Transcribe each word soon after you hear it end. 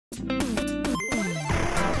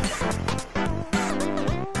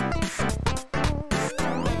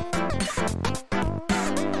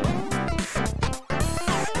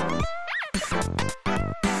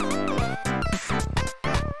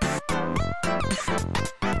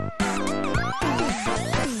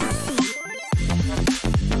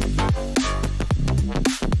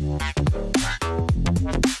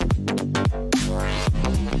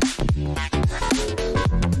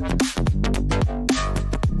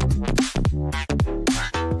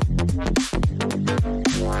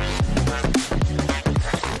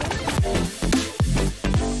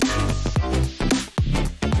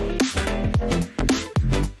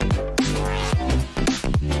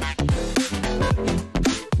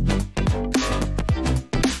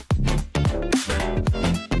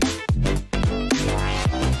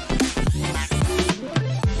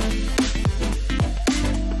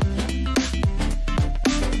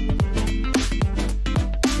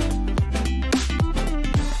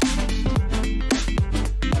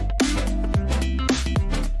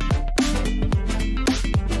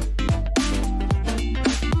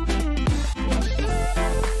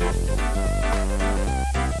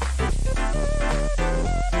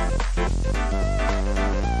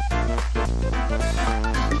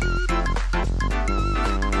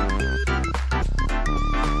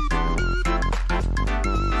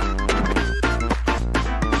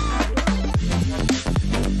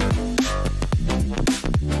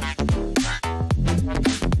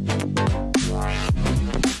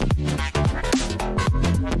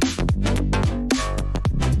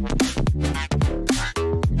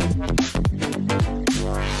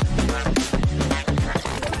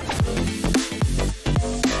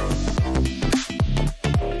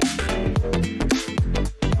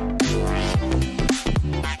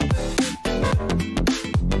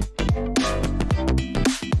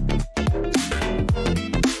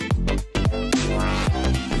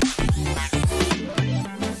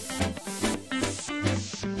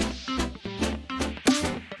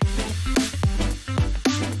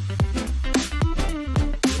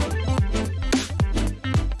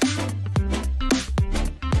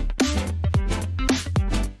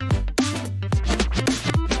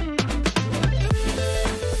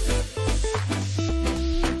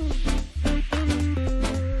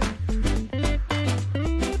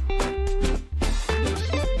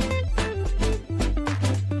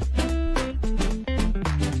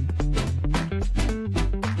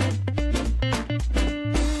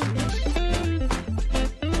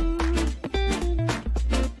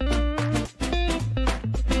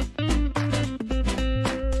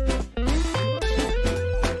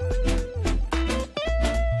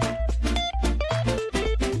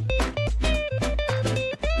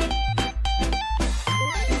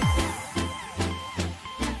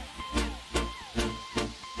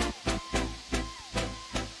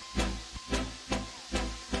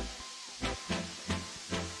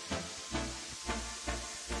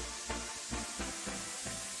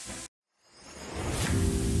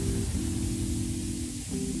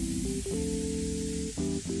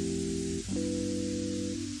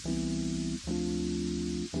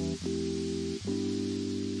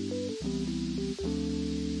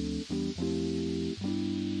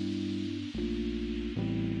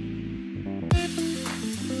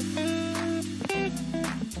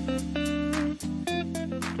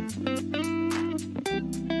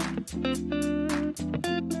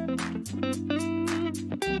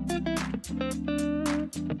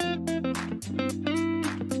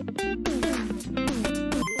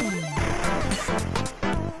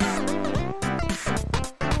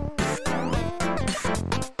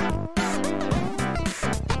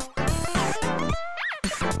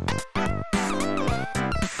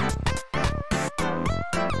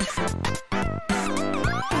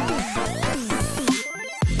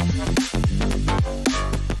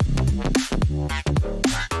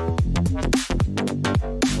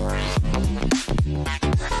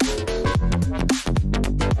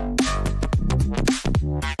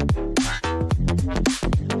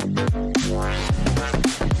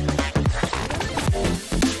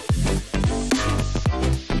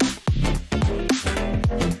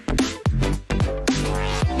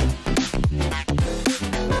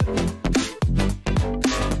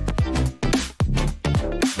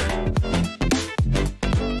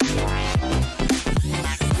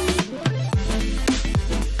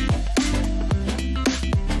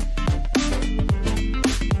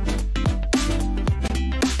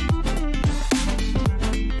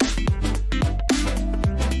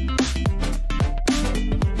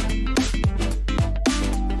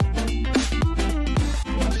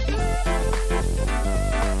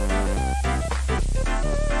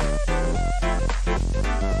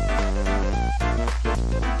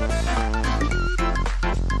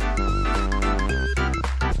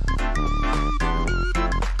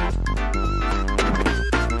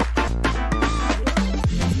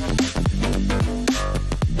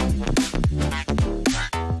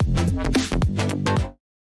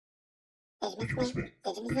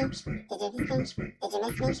Hey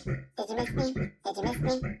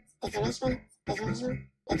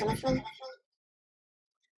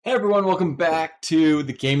everyone, welcome back to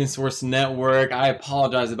the Gaming Source Network. I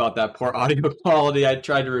apologize about that poor audio quality. I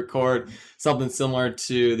tried to record something similar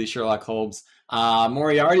to the Sherlock Holmes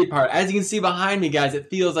Moriarty part. As you can see behind me, guys, it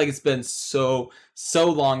feels like it's been so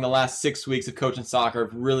long. The last 6 weeks of coaching soccer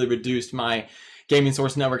have really reduced my Gaming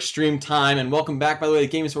Source Network stream time. And welcome back, by the way, to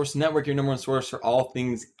Gaming Source Network, your number one source for all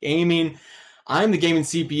things gaming. I'm the Gaming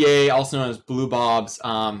CPA, also known as Blue Bobs.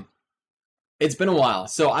 It's been a while.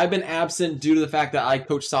 So I've been absent due to the fact that I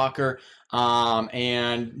coach soccer.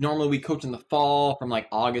 And normally we coach in the fall from like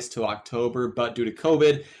August to October. But due to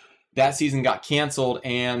COVID, that season got canceled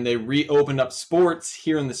and they reopened up sports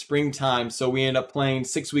here in the springtime. So we ended up playing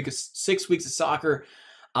 6 weeks of soccer.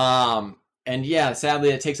 And yeah, sadly,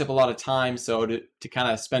 it takes up a lot of time. So to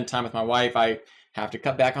kind of spend time with my wife, I have to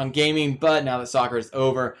cut back on gaming. But now that soccer is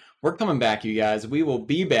over, we're coming back, you guys. We will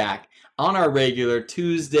be back on our regular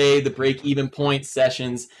Tuesday, the break-even point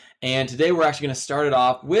sessions. And today we're actually going to start it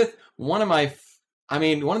off with one of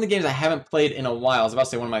the games I haven't played in a while. I was about to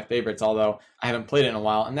say one of my favorites, although I haven't played it in a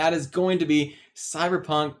while. And that is going to be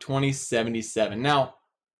CYBERPUNK 2077. Now,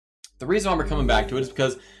 the reason why we're coming back to it is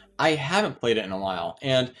because I haven't played it in a while.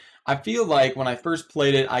 And I feel like when I first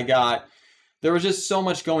played it, there was just so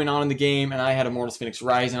much going on in the game, and I had Immortals Fenyx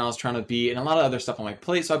Rising I was trying to beat, and a lot of other stuff on my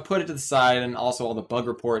plate, so I put it to the side, and also all the bug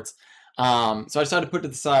reports. So I decided to put it to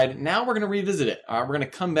the side. Now we're going to revisit it. We're going to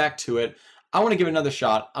come back to it. I want to give it another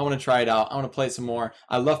shot. I want to try it out. I want to play it some more.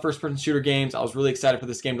 I love first-person shooter games. I was really excited for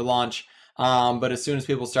this game to launch, but as soon as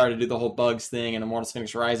people started to do the whole bugs thing, and Immortals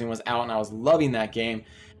Fenyx Rising was out, and I was loving that game,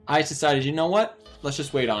 I just decided, you know what? Let's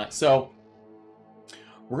just wait on it. So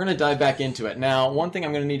we're going to dive back into it. Now, one thing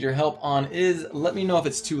I'm going to need your help on is let me know if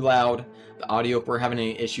it's too loud, the audio, if we're having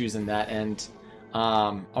any issues in that end.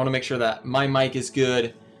 I want to make sure that my mic is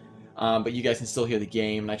good, but you guys can still hear the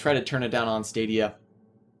game. And I try to turn it down on Stadia,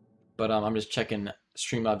 but I'm just checking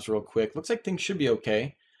Streamlabs real quick. Looks like things should be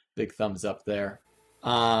okay. Big thumbs up there.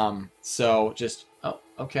 So just, oh,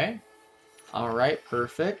 okay. All right,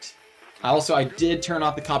 perfect. I did turn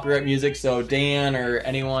off the copyright music, so Dan or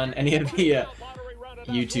anyone, any of the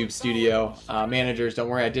YouTube studio managers, don't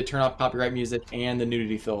worry, I did turn off copyright music and the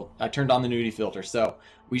nudity filter. I turned on the nudity filter, so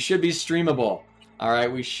we should be streamable. All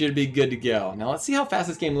right, we should be good to go. Now let's see how fast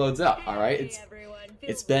this game loads up. All right,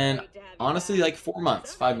 it's been honestly like 4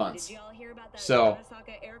 months, 5 months. So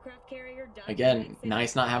again,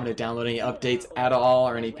 nice not having to download any updates at all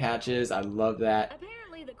or any patches. I love that.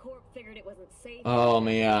 Oh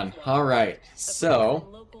man. All right.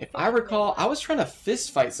 So if I recall, I was trying to fist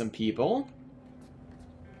fight some people.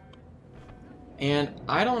 And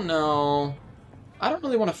I don't know, I don't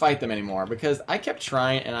really want to fight them anymore because I kept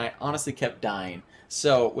trying and I honestly kept dying.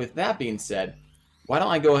 So with that being said, why don't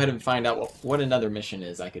I go ahead and find out what another mission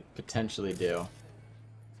is I could potentially do.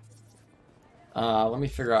 Let me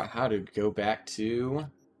figure out how to go back to...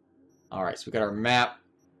 Alright, so we got our map.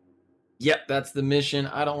 Yep, that's the mission.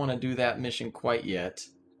 I don't want to do that mission quite yet.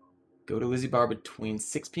 Go to Lizzie Bar between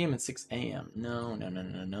 6 p.m. and 6 a.m.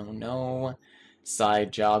 No.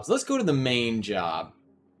 Side jobs. Let's go to the main job.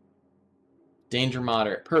 Danger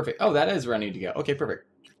moderate. Perfect. Oh, that is where I need to go. Okay, perfect.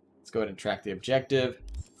 Let's go ahead and track the objective.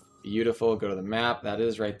 Beautiful. Go to the map. That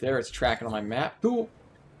is right there. It's tracking on my map. Cool.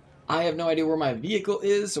 I have no idea where my vehicle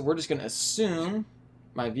is, so we're just going to assume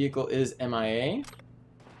my vehicle is MIA.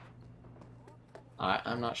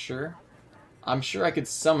 I'm not sure. I'm sure I could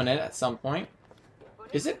summon it at some point.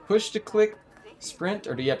 Is it push to click sprint,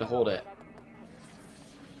 or do you have to hold it?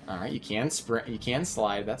 Alright, you can sprint, you can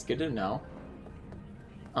slide. That's good to know.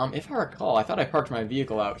 If I recall, I thought I parked my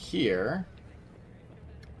vehicle out here.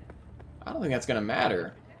 I don't think that's going to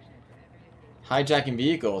matter. Hijacking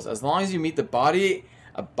vehicles. As long as you meet the body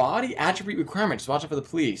attribute requirement, just watch out for the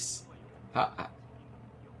police.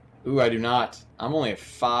 Ooh, I do not. I'm only a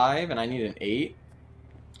 5 and I need an 8.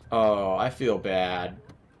 Oh, I feel bad.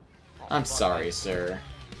 I'm sorry, sir.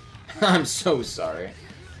 I'm so sorry.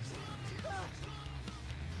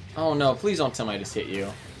 Oh no, please don't tell me I just hit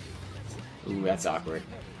you. Ooh, that's awkward.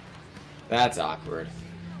 That's awkward.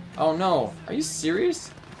 Oh no, are you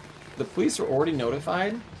serious? The police were already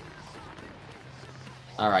notified?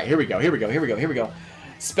 Alright, here we go.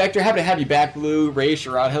 Spectre, happy to have you back, Blue. Ray,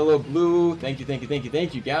 Sherrod, hello, Blue. Thank you,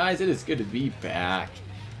 guys. It is good to be back.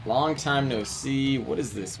 Long time no see. What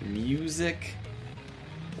is this music?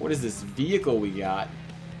 What is this vehicle we got?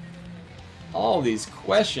 All these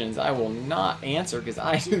questions I will not answer because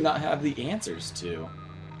I do not have the answers to.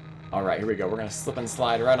 Alright, here we go. We're going to slip and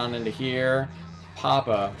slide right on into here. Pop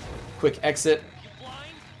a quick exit.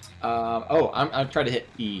 Oh, I'm trying to hit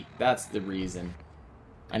E. That's the reason.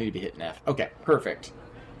 I need to be hitting F. Okay, perfect.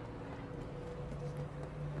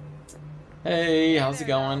 Hey, how's it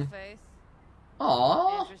going?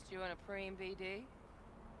 Aww. Interest you in a preem BD?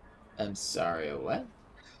 I'm sorry, what?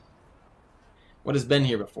 What has been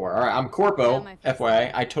here before? Alright, I'm Corpo,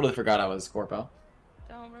 FYI. I totally forgot I was Corpo.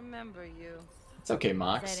 Don't remember you. It's okay,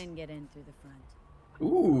 Mox. I didn't get in through the front.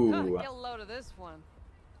 Ooh. Get a load of this one.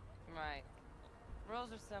 Right.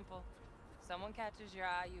 Rules are simple. Someone catches your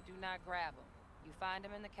eye, you do not grab them. You find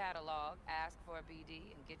them in the catalog, ask for a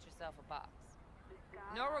BD, and get yourself a box.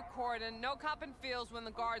 No recording, no copping feels when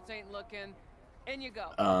the guards ain't looking. In you go.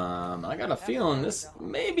 I got a feeling this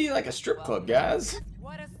may be like a strip club, guys.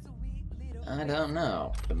 I don't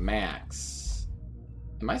know. The Max.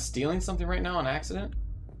 Am I stealing something right now on accident?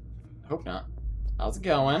 I hope not. How's it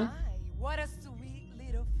going? What a sweet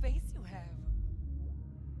little face you have.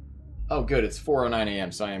 Oh, good. It's 4:09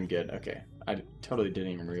 a.m., so I am good. Okay. I totally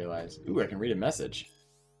didn't even realize. Ooh, I can read a message.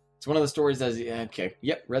 It's one of the stories that... Okay.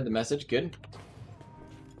 Yep, read the message. Good.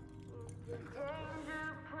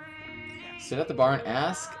 Sit at the bar and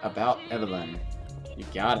ask about Evelyn. You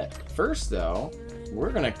got it. First, though, we're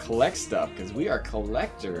going to collect stuff, because we are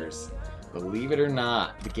collectors. Believe it or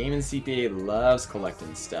not, the Gaming CPA loves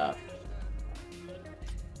collecting stuff.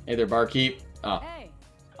 Hey there, barkeep. Oh. Hey.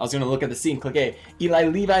 I was going to look at the seat and click A. Eli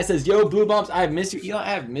Levi says, yo, Blue Bumps, I have missed you. Eli, I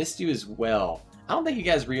have missed you as well. I don't think you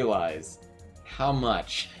guys realize how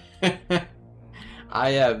much I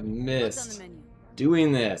have missed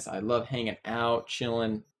doing this. I love hanging out,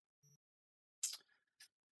 chilling.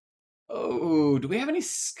 Oh, do we have any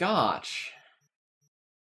scotch?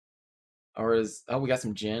 Or is... Oh, we got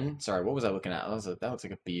some gin. Sorry, what was I looking at? That looks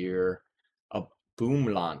like a beer. A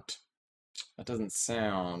Boomlant. That doesn't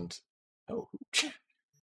sound... Oh,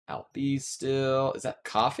 Alpi still. Is that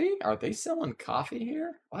coffee? Are they selling coffee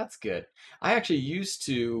here? Well, that's good. I actually used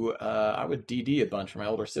to, I would DD a bunch for my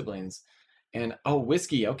older siblings. And, oh,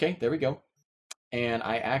 whiskey. Okay, there we go. And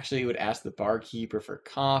I actually would ask the barkeeper for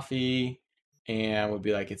coffee and would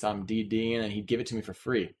be like, I'm DDing, and he'd give it to me for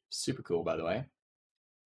free. Super cool, by the way.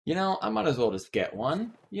 You know, I might as well just get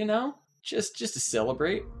one, you know? Just to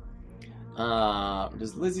celebrate.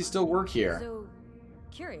 Does Lizzie still work here? So,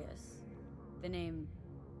 curious. The name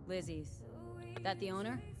Lizzie's. That the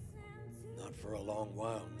owner? Not for a long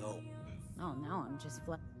while, no. Oh, now I'm just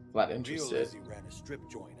Flat interested. Lizzie ran a strip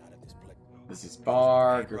joint out of this place. Lizzie's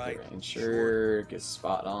bar, group of insured, gets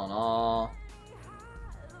spot on all.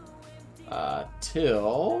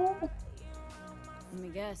 Till... Let me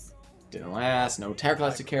guess. Didn't last. No tire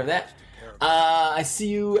class took care of that. I see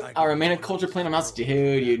you are a man of culture playing a mouse.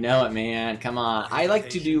 Dude, you know it, man. Come on. I like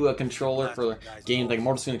to do a controller for games like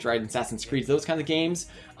Mortal Phoenix Ride and Assassin's Creed, those kinds of games.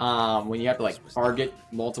 When you have to like target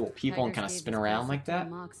multiple people and kind of spin around like that.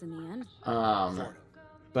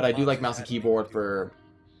 But I do like mouse and keyboard for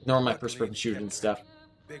normal first-person shooters and stuff.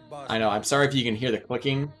 I know. I'm sorry if you can hear the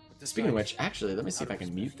clicking. Speaking of which, actually, let me see if I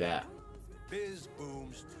can mute that.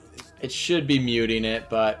 It should be muting it,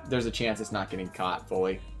 but there's a chance it's not getting caught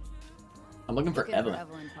fully. I'm looking for Evelyn.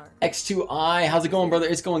 X2I, how's it going, brother?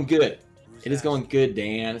 It's going good. It is going good,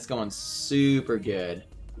 Dan. It's going super good.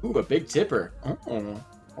 Ooh, a big tipper. Oh,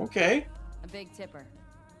 okay. A big tipper.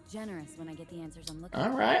 Generous when I get the answers I'm looking for.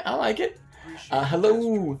 All right, I like it.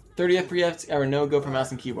 Hello, 30 FPS or no go for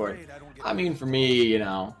mouse and keyboard. I mean, for me, you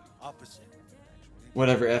know,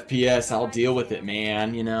 whatever FPS, I'll deal with it,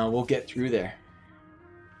 man. You know, we'll get through there.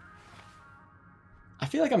 I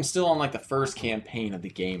feel like I'm still on like the first campaign of the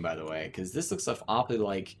game, by the way, because this looks awfully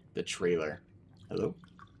like the trailer. Hello?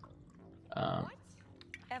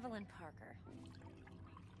 Evelyn Parker.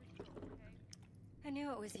 I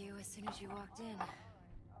knew it was you as soon as you walked in.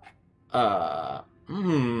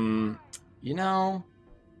 You know...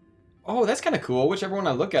 Oh, that's kind of cool. Whichever one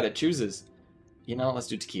I look at, it chooses. You know, let's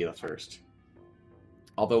do tequila first.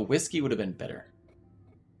 Although whiskey would have been better.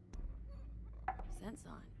 Sense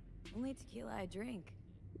on. Only tequila I drink.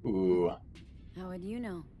 Ooh. How would you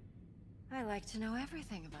know? I like to know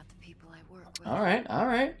everything about the people I work with. Alright,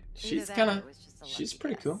 alright. She's kind of... She's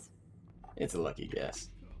pretty cool. It's a lucky guess.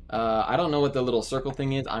 I don't know what the little circle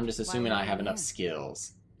thing is. I'm just assuming I have enough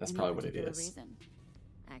skills. That's probably what it is. Reason.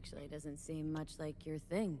 Actually, it doesn't seem much like your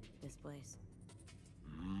thing, this place.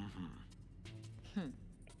 What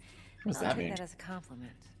does that mean? I'll take that as a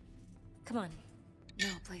compliment. Come on. No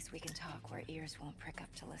place we can talk where ears won't prick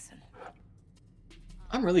up to listen.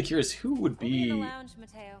 I'm really curious who would be... We'll be in the lounge,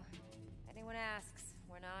 Mateo. Anyone asks,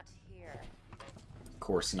 we're not here. Of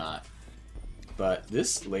course not. But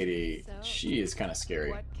this lady, she is kind of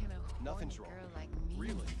scary. What can a nothing's wrong. Girl like me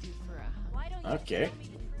really? Do for a... Okay.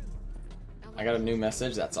 I got a new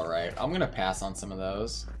message. That's all right. I'm gonna pass on some of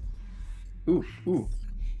those. Ooh, ooh.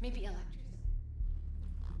 Maybe electric.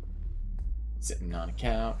 Sitting on a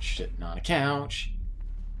couch, sitting on a couch.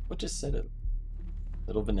 What just said it?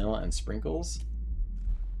 Little vanilla and sprinkles.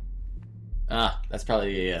 Ah, that's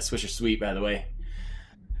probably a Swisher Sweet, by the way.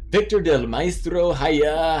 Victor del Maestro,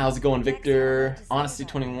 hiya. How's it going, Victor? Honesty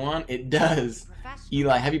 21, it does.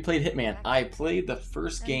 Eli, have you played Hitman? I played the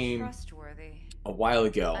first game a while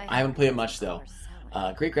ago. I haven't played it much though.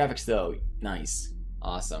 Great graphics though. Nice.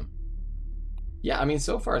 Awesome. Yeah, I mean,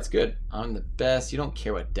 so far it's good. I'm the best. You don't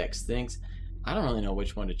care what Dex thinks. I don't really know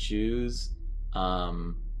which one to choose.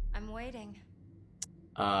 I'm waiting.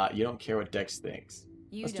 You don't care what Dex thinks.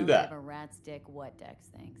 You Let's don't do that. give a rat's dick what Dex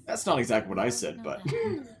thinks. That's not exactly what I said, but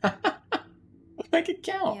make it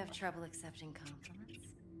count. You have trouble accepting compliments?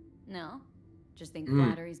 No, just think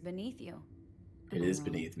flattery's beneath you. It is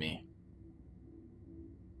beneath me.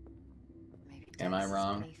 Maybe Am I Dex is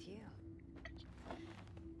wrong? beneath you.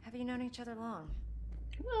 Have you known each other long?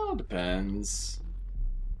 Well, depends.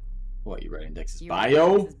 What, you writing Dex's You read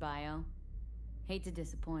bio? Dex's bio? Hate to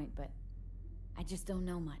disappoint, but I just don't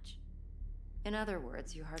know much. In other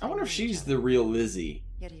words, you hardly I wonder know if each she's other. the real Lizzie.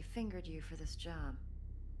 Yet he fingered you for this job.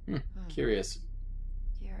 Curious.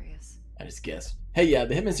 Curious. I just guessed. Hey, yeah,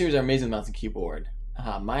 the Hitman series are amazing with mouse and keyboard.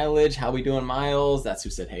 Mileage, how we doing, Miles? That's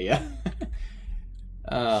who said hey, yeah.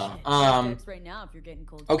 Dex right now if you're getting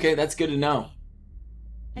cold. Okay, that's good to know.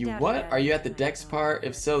 I You doubt what? it. Are you at the I Dex don't part? know.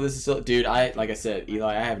 If so, this is so. Dude, like I said,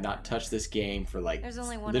 Eli, I have not touched this game for like There's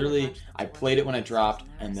only one literally. other bunch I that's played it when I worth dropped,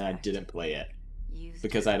 using their and then I respect. didn't play it Used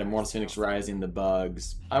because I had your Immortals Phoenix skills. Rising, the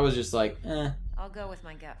bugs. I was just like, eh. I'll go with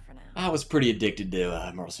my gut for now. I was pretty addicted to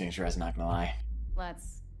Immortals Phoenix Rising, not gonna lie.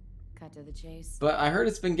 Let's cut to the chase. But I heard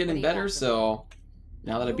it's been What getting do you better, got for so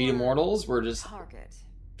now that I beat Your Immortals, we're just Target.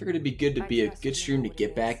 figured it'd be good to I be a trust good you stream know to what get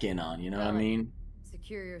it back is. in on. You know what I Ellen. mean?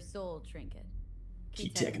 Secure your soul trinket. Key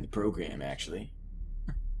tech in the program, actually.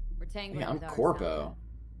 We're tangling Yeah, I'm with our Corpo.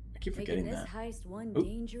 I keep Making forgetting this that. heist one Oop.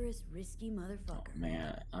 dangerous, risky motherfucker.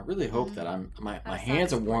 Man, I really hope that my I've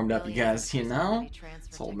hands are signed warmed up, you billions guys. of You know, facility transfer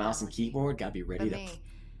this whole mouse and technology. keyboard gotta be ready But to me,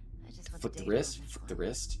 I just want flick the data wrist, on this flick the one.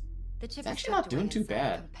 wrist. The chip It's is actually not tucked away doing too inside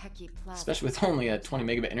bad, Konpeki Plaza. especially with only a 20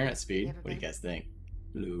 megabit internet speed. ever What do you been? guys think?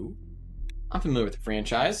 Lou, I'm familiar with the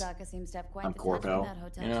franchise. Arasaka seems to have quite I'm the touch Corpo. with that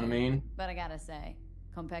hotel You know what I chain. mean? But I gotta say,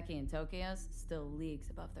 Konpeki and Tokyo's still leagues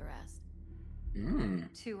above the rest.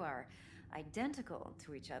 Two are identical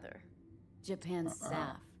to each other. Japan's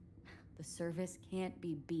staff. The service can't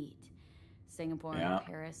be beat. Singapore, Yeah.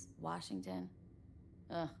 Paris, Washington.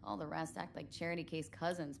 Ugh, all the rest act like charity case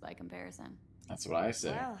cousins by comparison. That's what I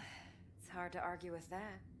say. Well, it's hard to argue with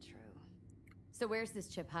that. True. So where's this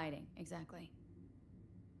chip hiding, exactly?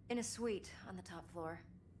 In a suite on the top floor.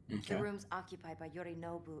 Okay. The room's occupied by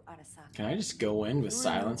Yorinobu Arasaka. Can I just go in with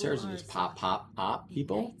silencers and just pop, pop, pop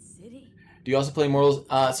people? Night City. Do you also play Immortals?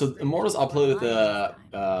 So Immortals, I'll play with the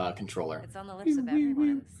controller. It's on the lips of everyone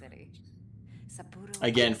in the city. Saburo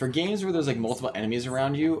Again, for Arasaka. games where there's like multiple enemies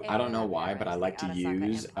around you, I don't know why, but I like to Arasaka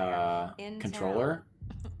use Empire in controller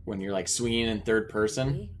when you're like swinging in third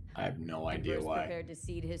person. I have no idea Bruce why. prepared to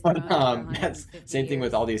cede his But throne for that's 150 same thing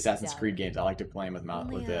with all the years. Assassin's Doubt Creed it. games. I like to play them with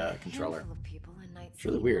Only with a the controller. handful of people in Night It's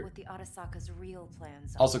really City know weird. what the Arasaka's real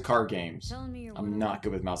plans are. Also, car games. Telling me you're one I'm of not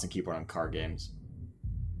them? good with mouse and keyboard on car games.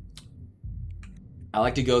 I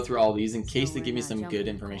like to go through all these in So case they we're give me not some jumping good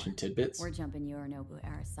the information gun. tidbits. We're jumping Yorinobu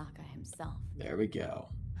Arasaka himself. There we go.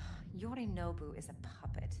 Yorinobu is a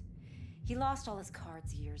puppet. He lost all his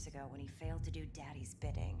cards years ago when he failed to do Daddy's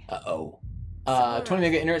bidding. Uh-oh. 20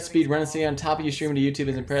 mega internet speed, running city on top of you, streaming to YouTube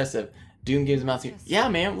is impressive. Doom games mouse. Yeah,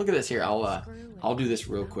 man, look at this here. I'll do this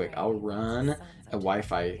real quick. I'll run a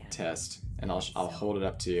Wi-Fi test and I'll hold it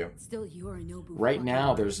up to you. Still Yorinobu. Right fucking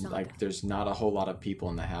now, Arasaka. there's not a whole lot of people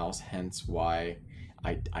in the house, hence why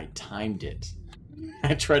I timed it.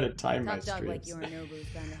 I try to time my Top dog like streams. Yorinobu's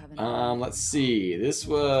bound to have an Let's see. This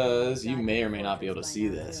was, you may or may not be able to see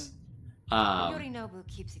this. Yorinobu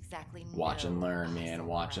keeps exactly Watch and no learn, man. hustle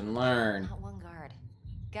Watch and around. learn. Not one guard.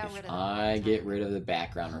 Got rid If of them I all the get time. rid of the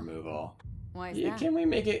background removal. Why is Yeah, that? can we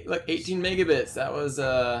make it like 18 megabits? That was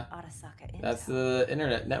Arasaka that's Intel. the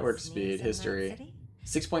internet network Sneeze speed in Night history. City?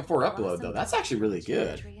 6.4 upload though. That's actually really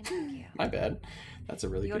good. Geometry in Tokyo. My bad. That's a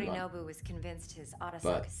really good one. Yorinobu was convinced his Arasaka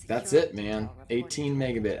But that's security it, man. detail reported 18 to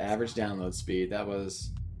megabit him. average download speed. That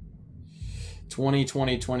was 20,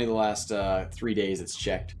 20, 20 the last 3 days it's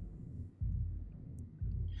checked.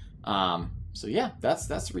 So yeah,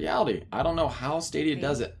 that's reality. I don't know how Stadia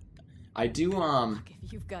does it. I do Fuck,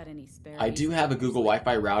 if you've got any spare I do have a Google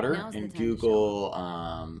Wi-Fi router Now's the and time to Google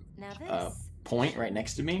Now this Point right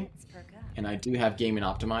next to me. hits per gut. and I do have gaming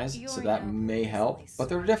optimized, so that may help. But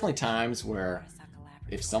there are definitely times where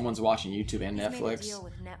if someone's watching YouTube and Netflix,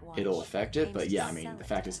 it'll affect it. But yeah, I mean, the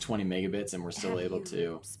fact is 20 megabits and we're still able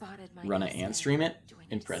to run it and stream it.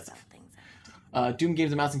 Impressive. Doom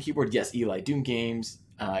games, a mouse and keyboard. Yes, Eli. Doom games,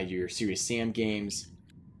 your Serious Sam games,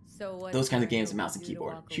 those kinds of games, a mouse and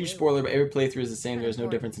keyboard. Huge spoiler, but every playthrough is the same. There's no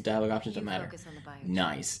difference in dialogue options. Don't matter.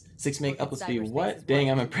 Nice. 6 meg upload speed. What?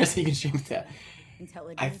 Dang, I'm impressed that you can stream with that.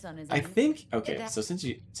 I think. Okay, so since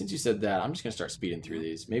you said that, I'm just gonna start speeding through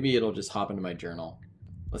these. Maybe it'll just hop into my journal.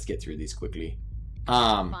 Let's get through these quickly.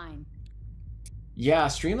 Fine. Yeah,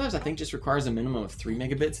 Streamlabs I think just requires a minimum of 3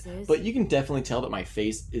 megabits, but you can definitely tell that my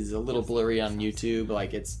face is a little blurry on YouTube.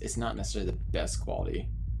 Like it's not necessarily the best quality.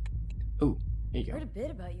 Ooh, there you go. Heard a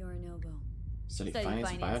bit about Yorinobu. Study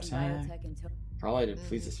finance and biotech. Probably to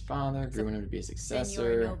please his father, grooming him to be a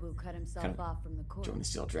successor. Yorinobu cut himself off from the court. Join the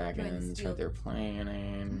Steel Dragons, right there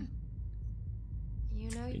planning. You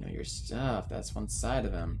know your stuff. That's one side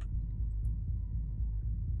of him.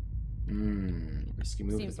 Risky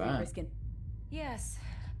move to buy. Yes.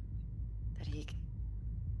 That he...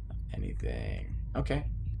 Anything. Okay.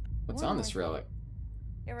 What's on this relic?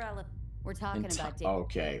 Irrelevant. We're talking about Dave.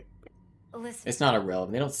 Okay. Listen. It's not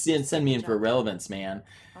irrelevant. They don't send me in for irrelevance, man.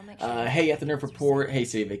 Hey, at the Nerf Report. Hey,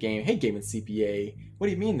 City of the Game. Hey, Gaming CPA. What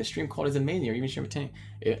do you mean? The stream quality is amazing. You're even streaming 10.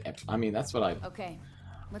 I mean, that's what I... Okay.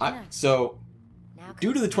 What's next? So,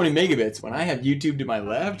 due to the 20 megabits, when I have YouTube to my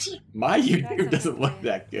left, my YouTube doesn't look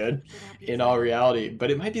that good in all reality.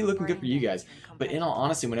 But it might be looking good for you guys. But in all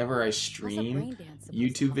honesty, whenever I stream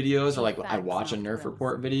YouTube videos or like I watch a Nerf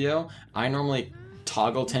Report video, I normally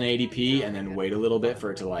toggle 1080p and then wait a little bit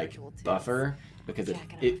for it to like buffer because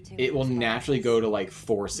it will naturally go to like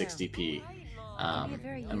 460p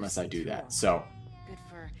unless I do that. So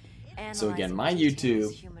again, my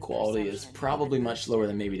YouTube quality is probably much lower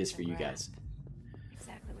than maybe it is for you guys.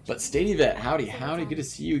 But Stadia Vet, howdy, good to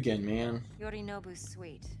see you again, man. Yorinobu's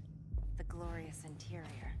suite, the glorious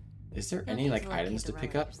interior. Is there any like items to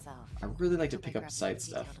pick up? I really like to pick up side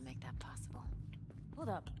stuff. Hold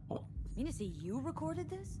up. Mean to say you recorded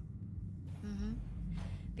this? Mm-hmm.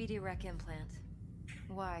 BD rec implant.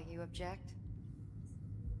 Why, you object?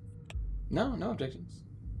 No objections.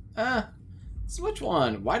 So which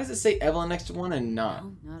one? Why does it say Evelyn next to one and not?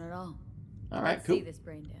 No, not at all. Alright, cool. See this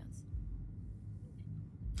brain dance.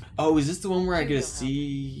 Oh, is this the one where I get to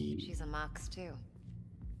see... She's a mox too.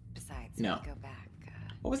 Besides, no. Go back.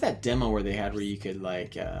 What was that demo where they had where you could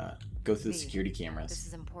like go through the security cameras? This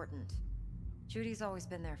is important. Judy's always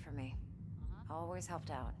been there for me. Always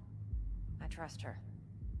helped out. I trust her.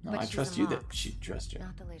 No, but I trust you that she trusts you.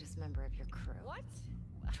 Not the latest member of your crew. What?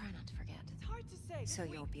 Try not to forget. It's hard to say. So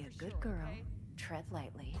you'll be a good girl, tread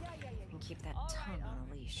lightly, and keep that tongue on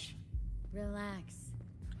a leash. Relax.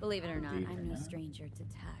 Believe it or not, I'm no stranger to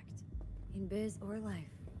tact. In biz or life.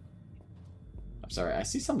 I'm sorry, I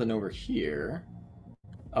see something over here.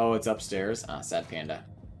 Oh, it's upstairs. Ah, sad panda.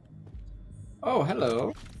 Oh,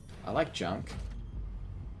 hello. I like junk.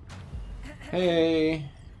 Hey,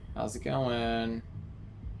 how's it going?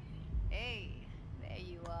 Hey, there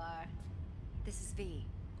you are. This is V.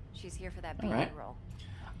 She's here for that BD role.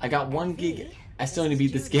 I got 1 gig. I still need to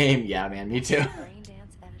beat this game. Yeah, man, me too.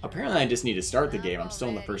 Apparently, I just need to start the game. I'm still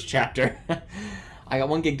in the first chapter. I got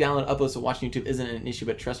 1 gig download upload, so watching YouTube isn't an issue,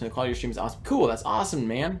 but trust me, the quality of your stream is awesome. Cool, that's awesome,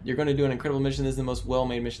 man. You're going to do an incredible mission. This is the most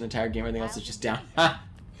well-made mission in the entire game. Everything else is just down.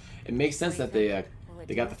 It makes sense that they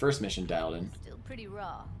got the first mission dialed in. Still pretty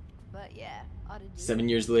raw, but yeah. 7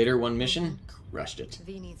 years later, 1 mission, crushed it.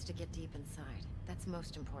 V needs to get deep inside. That's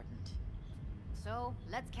most important. So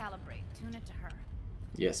let's calibrate. Tune it to her.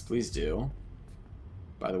 Yes, please do.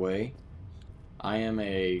 By the way, I am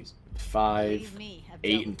a 5'8"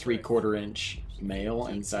 3/4 inch male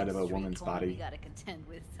inside of a woman's body.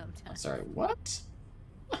 I'm sorry, what?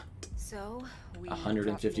 So we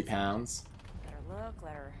 150 pounds. Let her look,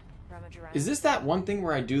 let her rummage around. Is this that one thing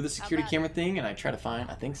where I do the security camera thing and I try to find,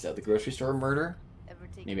 I think so, the grocery store murder?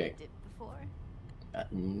 Maybe I...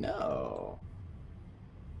 no.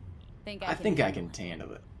 I think I can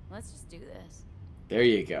handle it. Let's just do this. There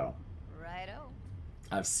you go. Righto.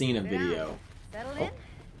 I've seen a video. Settled in?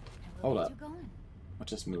 Hold up. What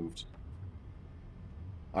just moved?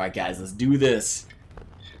 Alright guys, let's do this.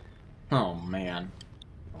 Oh man.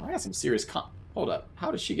 Oh, I got some serious hold up. How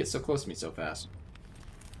did she get so close to me so fast?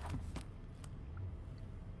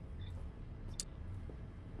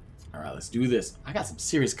 Alright, let's do this. I got some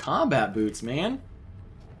serious combat boots, man.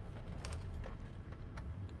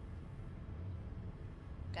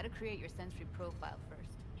 Gotta create your sensory profile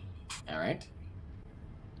first. Alright.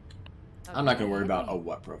 I'm not gonna worry about a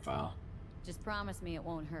what profile. Just promise me it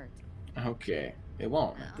won't hurt. Okay, it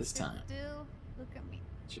won't Now at this sit time. still. Look at me.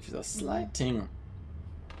 She feels a slight tingle.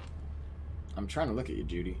 I'm trying to look at you,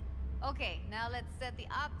 Judy. Okay, now let's set the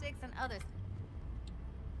optics and others.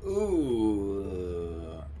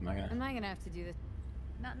 Ooh. Am I gonna? Am I gonna have to do this?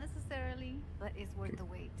 Not necessarily, but it's worth the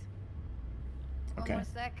wait. Okay. One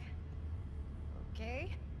more sec.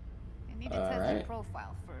 Okay. I need to test Alright. the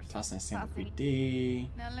profile first. Toss and sample Tossing. 3D.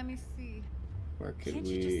 Now let me see. Where could Can't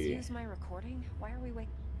we? you just use my recording? Why are we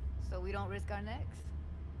waiting? So we don't risk our necks.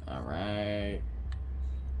 Alright.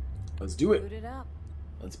 Let's do it. Boot it up.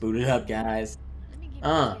 Let's boot it up, guys. Let me give you the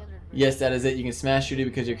other Yes, that is it. You can smash Judy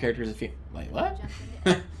because your character is a female. Wait, what?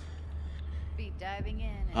 Be diving in.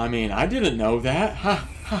 And I mean, I didn't know that. Ha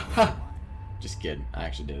ha ha. Just kidding. I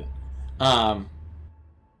actually did it.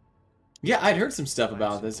 Yeah, I'd heard some stuff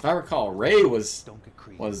about this. If I recall, Ray was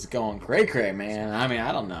going cray-cray, man. I mean,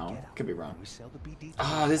 I don't know. Could be wrong.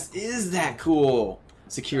 Ah, this is that cool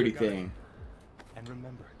security thing. And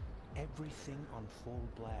remember, everything on full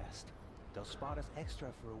blast. They'll spot us extra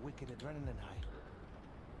for a wicked adrenaline high.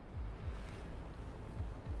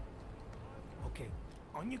 Okay,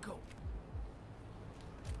 on you go.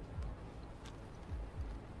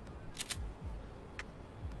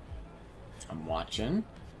 I'm watching.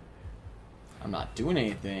 I'm not doing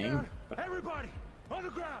anything. Everybody, on the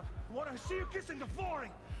ground. Want to see you kissing the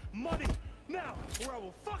flooring. Money, now, or I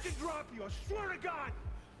will fucking drop you. I swear to God.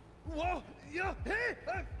 Whoa, yeah, hey,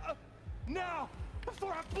 now,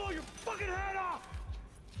 before I blow your fucking head off.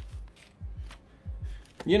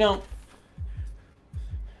 You know,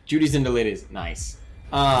 Judy's into ladies. Nice.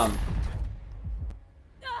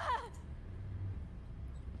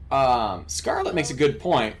 Scarlett makes a good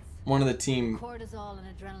point. One of the team Cortisol and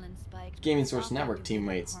adrenaline spike. Gaming Source Network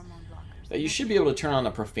teammates that you should be able to turn on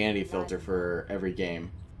a profanity filter for every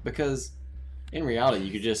game, because in reality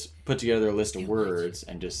you could just put together a list of words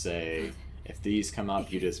and just say, if these come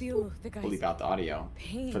up, you just bleep out the audio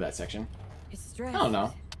for that section. I don't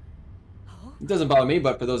know. It doesn't bother me,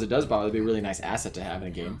 but for those it does bother, it'd be a really nice asset to have in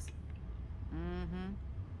a game.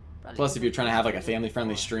 Plus, if you're trying to have like a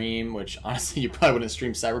family-friendly stream, which honestly you probably wouldn't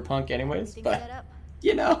stream Cyberpunk anyways, but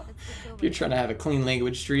you know, if you're trying to have a clean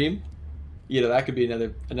language stream, you know, that could be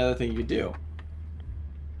another thing you could do.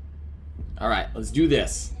 All right, let's do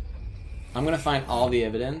this. I'm gonna find all the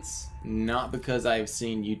evidence, not because I've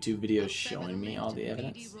seen YouTube videos showing me all the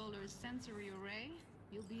evidence. BD roller's sensory array.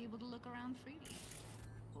 You'll be able to look around freely.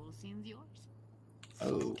 Whole scene's yours.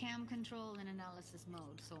 Oh. Full cam control in analysis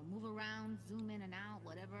mode. So move around, zoom in and out,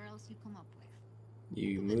 whatever else you come up with.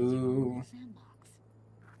 You Let's do it in move. the sandbox.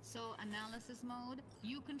 So analysis mode,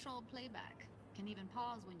 you control playback. Can even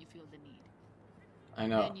pause when you feel the need. I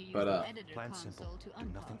know, Then you use but the editor Plan console simple. to Do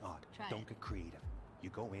nothing unpause. odd. Try Don't it. get creative. You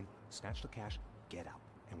go in, snatch the cash, get out,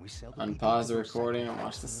 and we sell the unpause the recording and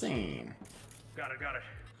watch the scene. Got it, got it.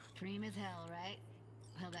 Dream as hell, right?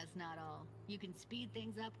 Well, that's not all. You can speed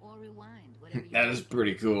things up or rewind, whatever you That want. is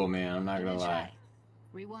pretty cool, man. I'm not Give it gonna a lie. try.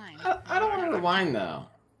 Rewind. I don't want to rewind though.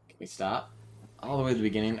 Can we stop? All the way to the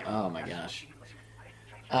beginning. Oh my gosh.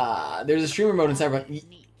 There's a streamer mode in Cyberpunk.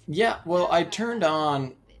 Yeah, well, I turned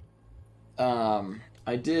on.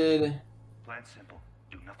 I did. Plan simple.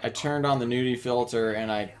 Do nothing I turned on the nudity filter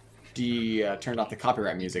and I turned off the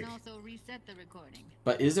copyright music. You can also reset the recording.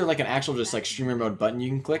 But is there like an actual just like streamer mode button you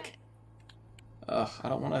can click? I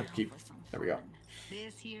don't want Now to keep. for some There we go. fun.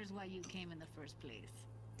 This here's why you came in the first place.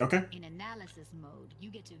 Okay. In analysis mode, you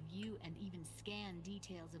get to view and even scan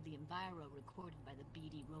details of the enviro recorded by the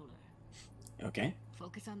BD roller. Okay.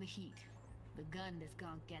 Focus on the heat, the gun this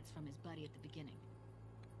gonk gets from his buddy at the beginning.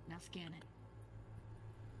 Now scan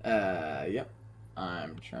it. Yep.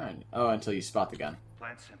 I'm trying. Oh, until you spot the gun.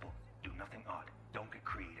 Plan simple. Do nothing odd. Don't get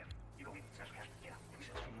creative. You go in, snatch the cash, get out. We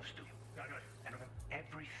sell from the studio. Got it. And remember,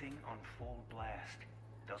 everything on full blast.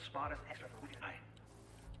 They'll spot us extra for wicked high.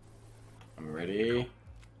 I'm ready.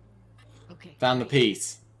 Okay. Found the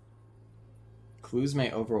piece. Clues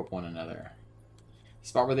may overlap one another. The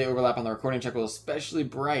spot where they overlap on the recording check will especially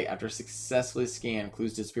bright after successfully scanned.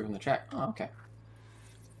 Clues disappear from the track. Oh, okay.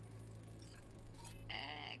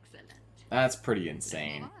 Excellent. That's pretty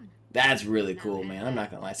insane. That's really cool, man. I'm not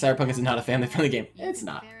gonna lie. Cyberpunk is not a family-friendly game. It's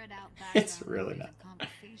not. It's really not.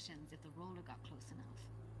 If the roller got close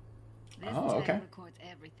enough. This Oh, okay. tag records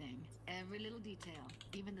everything, every little detail,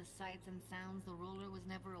 even the sights and sounds the roller was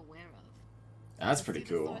never aware of. That's To pretty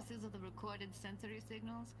see the cool. sources of the recorded sensory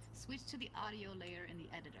signals, switch to the audio layer in the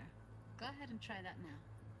editor. Go ahead and try that now.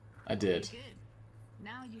 I did. Good.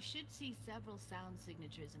 Now you should see several sound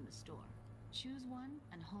signatures in the store. Choose one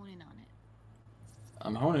and hone in on it.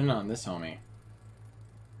 I'm honing in on this, homie.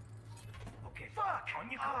 Okay, fuck! On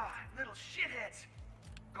you go. Little shitheads!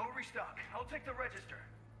 Go restock. I'll take the register.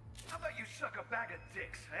 How about you suck a bag of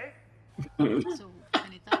dicks, eh? So,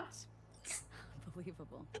 any thoughts?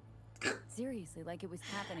 Unbelievable. Seriously, like it was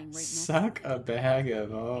happening right next Suck to me. a bag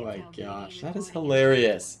of. Oh It's my how BD gosh, that is reporting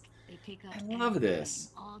hilarious. They pick up I love everything, this.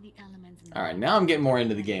 all the elements in the Alright, game. now I'm getting more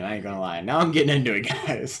into the game. I ain't gonna lie. Now I'm getting into it,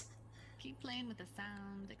 guys. Keep playing with the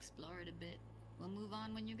sound, explore it a bit. We'll move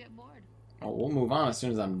on when you get bored. Oh, we'll move on as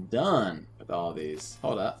soon as I'm done with all these.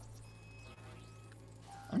 Hold up.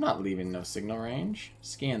 I'm not leaving no signal range.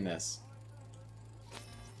 Scan this.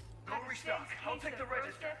 Go restock. I'll take the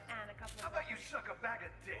register. How about you suck a bag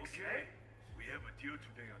of dicks, eh? We have a deal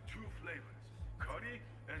today on 2 flavors, curry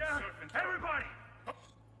and Now, surf and turf. everybody!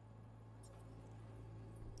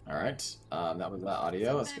 Alright, that was that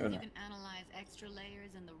audio. Let's go Sometimes to... you can analyze extra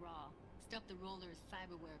layers in the raw. Stuff the roller's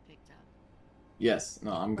cyberware picked up. Yes,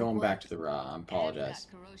 no, I'm going back to the raw. I apologize. It's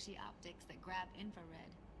got Kuroshi optics that grab infrared.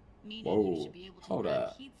 Meaning Whoa, you should be able to hold grab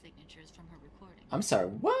up. heat signatures from her recording. I'm sorry,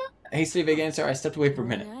 what? Hey, Steve, again, sorry, I stepped away for a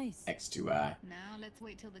minute. Nice. X2I. Now let's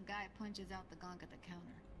wait till the guy punches out the gonk at the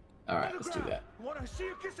counter. Alright, let's do that. Wanna see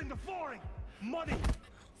you kissing the flooring? Money!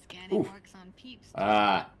 Scanning Oof. works on peeps. too.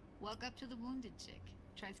 Ah, Walk up to the wounded chick.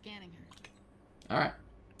 Try scanning her. alright.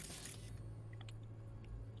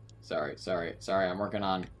 Sorry, I'm working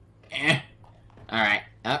on... Alright,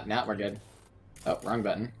 now we're good. Oh, wrong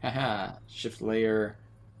button. Haha, shift layer.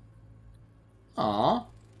 Aw.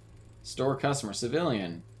 Store customer,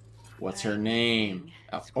 civilian. What's her name?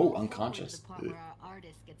 Oh, Scroll forward to unconscious. the part where our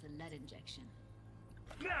artist gets a lead injection.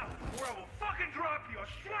 Now, or I will fucking drop you, I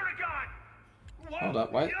swear to God! Whoa. Hold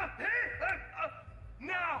up, what? Yeah, hey,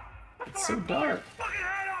 now! It's before so I blow your dark. fucking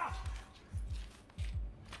head off!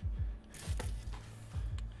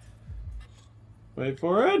 Wait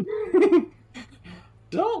for it.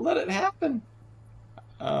 Don't let it happen.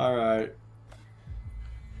 Alright.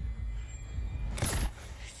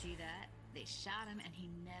 See that? They shot him and he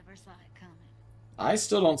never saw it coming. I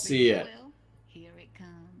still don't But see you it. will. Here it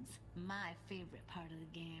comes. My favorite part of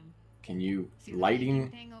the game. Can you... See the lighting...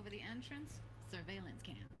 thing over the entrance? Surveillance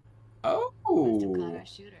cam. Oh. Must have caught our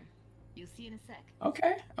shooter. You'll see in a sec.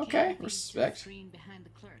 Okay, okay. Cam feeds to the Respect. screen behind the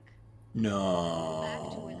clerk. Go back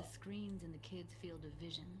to where No. the screen's in the kid's field of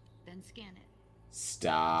vision. Then scan it.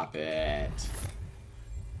 Stop it.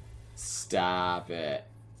 Stop it.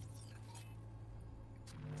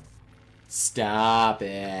 Stop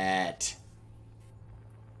it.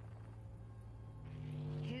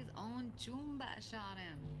 His own Chumba shot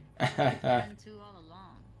him. Planned to all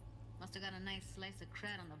along. Must have got a nice slice of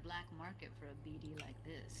cred on the black market for a BD like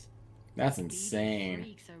this. That's BD insane.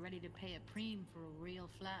 freaks are ready to pay a preem for a real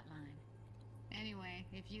flatline. Anyway,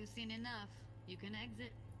 if you've seen enough, you can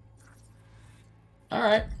exit.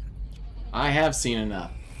 Alright. I have seen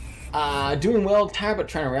enough. Doing well, tired, but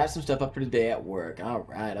trying to wrap some stuff up for today at work.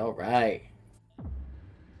 Alright.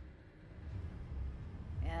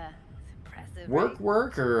 Yeah, it's impressive. Work,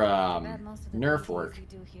 right? or Bad most of the nerf BDs work?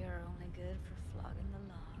 we do here are only good for flogging the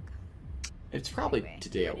log. It's probably Anyway,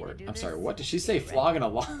 today at ready to work. do I'm sorry, this? what did she say? Ready. Flogging a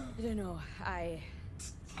log? I don't know.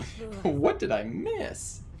 What did I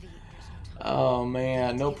miss? V, there's no time. Oh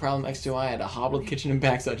man, no problem. X2I I had a hobbled kitchen and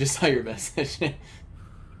back, so I just saw your message.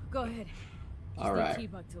 Go ahead. Alright.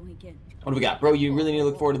 T-Bug to link in. What do we got? Bro, you really need to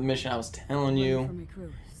look forward to the mission. I was telling Running you. for my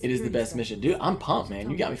crew. It is the Security best stuff. mission. Dude, I'm pumped, So man.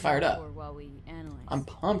 tell You got me what fired you're up. for while we analyze. I'm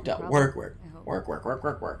pumped up. Problem? Work. I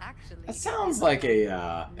hope. Work. Actually, That sounds like a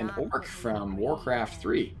an not orc what we from agreed Warcraft on.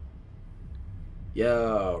 3.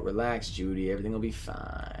 Yo, relax, Judy. Everything will be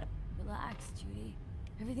fine. Relax, Judy.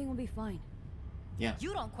 Everything will be fine.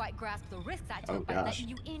 You don't quite grasp the risks I Oh, took by gosh. letting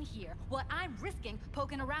you in here. What I'm risking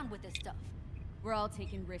poking around with this stuff. We're all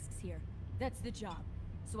taking risks here. That's the job.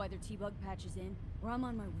 So either T-Bug patches in, or I'm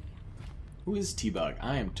on my way out. Who is T-Bug?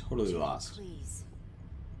 I am totally lost. Please.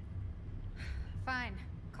 Fine.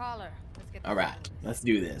 Call her. Let's get this Alright, over with. let's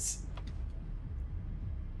do this.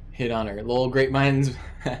 Hit on her. Little great minds.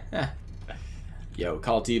 Yo,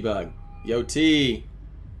 call T-Bug. Yo, T.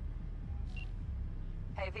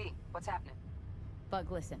 Hey, V, what's happening?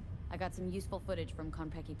 Bug, listen. I got some useful footage from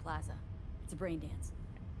Konpeki Plaza. It's a brain dance.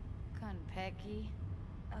 Konpeki.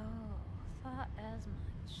 Oh, thought as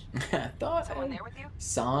much. Thought Someone I- there with you?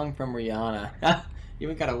 Song from Rihanna. You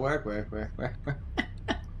even gotta work. Unimportant,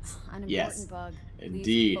 Yes, Bug. Please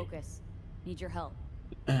indeed. focus. Need your help.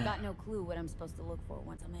 Got no clue what I'm supposed to look for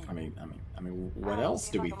once I'm in. I mean, what I'll else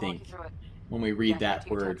see do if I we can walk you think through it. when we read Yeah, that to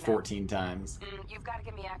your word tech now. 14 times? You've got to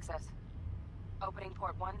give me access. Opening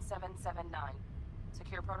port 1779.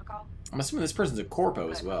 Secure protocol? I'm assuming this person's a corpo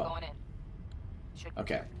as Good, well. Going in. Should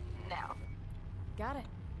Okay. Now. Got it.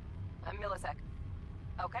 A millisec.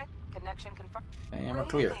 Okay. Connection confirmed. And we're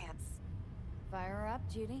clear. Brilliant. Fire her up,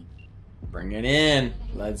 Judy? Bring it in.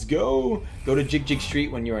 Let's go. Go to Jig Jig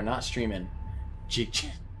Street when you are not streaming. Jig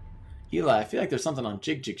Jig. Eli, I feel like there's something on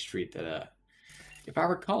Jig Jig Street that, if I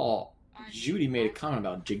recall, Judy made a comment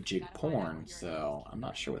about Jig Jig porn, so I'm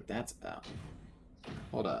not sure what that's about.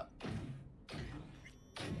 Hold up.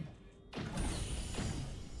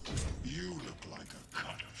 You look like a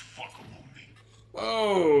kind of fuckable me.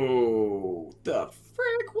 Whoa! The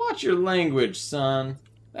frick? Watch your language, son.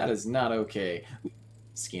 That is not okay.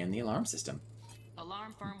 Scan the alarm system.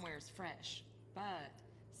 Alarm firmware's fresh, but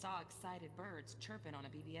saw excited birds chirping on a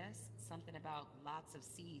BBS. Something about lots of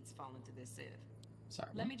seeds falling to this sieve. Sorry.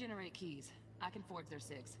 Let me generate keys. I can forge their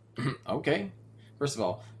SIGs. Okay. First of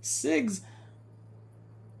all, SIGs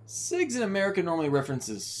in America normally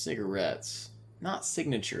references cigarettes, not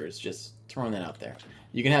signatures. Just throwing that out there.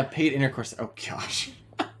 You can have paid intercourse. Oh gosh.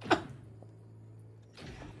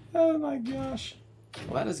 Oh my gosh.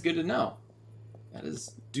 Well, that is good to know. That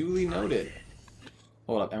is duly noted.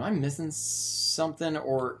 Hold up. Am I missing something?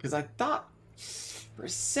 Or because I thought for a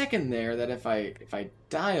second there that if I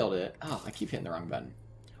dialed it, oh, I keep hitting the wrong button.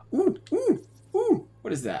 Ooh, ooh, ooh.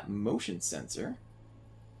 What is that? Motion sensor.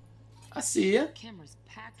 I see ya. Camera's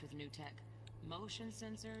packed with new tech. Motion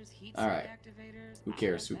sensors, heat All right. activators. Who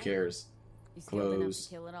cares? Who cares? You skilled enough Close.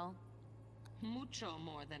 to kill it all? Mucho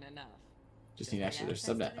more than enough. Just need actually there's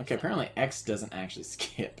sub that. Okay, apparently X doesn't actually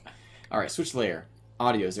skip. All right, switch layer.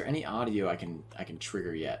 Audio. Is there any audio I can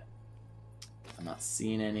trigger yet? I'm not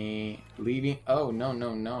seeing any. Leaving. Oh no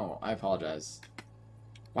no no! I apologize.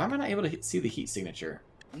 Why am I not able to see the heat signature?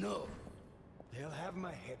 No. They'll have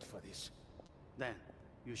my head for this. Then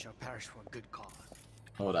you shall perish for a good cause.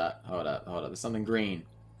 Hold up, hold up, hold up. There's something green.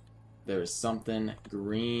 There's something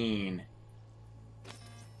green.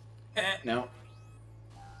 No.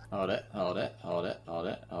 Hold it, hold it, hold it, hold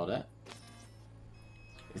it, hold it.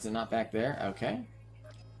 Is it not back there? Okay.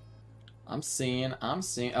 I'm seeing.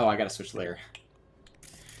 Oh, I gotta switch layer.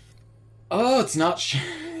 Oh, it's not.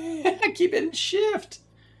 I keep hitting shift.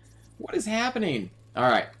 What is happening? All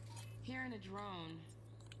right. Here in a drone,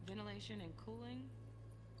 ventilation and cooling,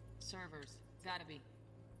 servers gotta be.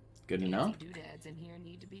 Good to know. Doodads in here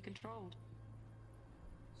need to be controlled.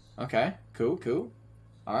 Okay. Cool. Cool.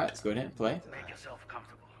 All right. Let's go ahead and play. Make yourself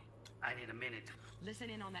comfortable. I need a minute. Listen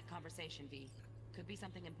in on that conversation, V. Could be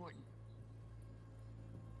something important.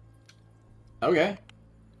 Okay.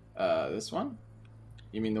 This one?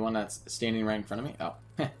 You mean the one that's standing right in front of me? Oh.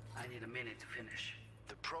 I need a minute to finish.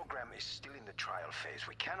 The program is still in the trial phase.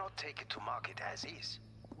 We cannot take it to market as is.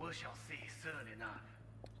 We shall see soon enough.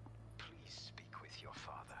 Please speak with your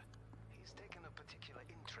father. He's taken a particular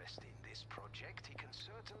interest in this project. He can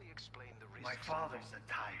certainly explain the risks. My father's a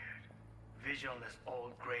tired, visionless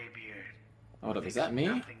old gray beard. Hold up, is that me?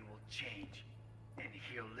 Nothing will change, and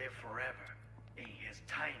he'll live forever in his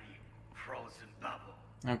tiny, frozen bubble.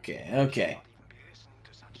 Okay, okay.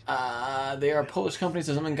 They are Polish companies,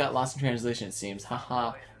 so something got lost in translation, it seems.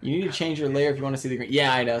 Haha. You need to change your layer if you want to see the green.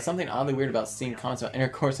 Yeah, I know. Something oddly weird about seeing comments about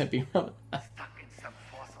intercourse and being Stuck in some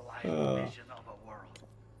fossilized vision of a world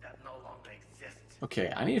that no longer exists.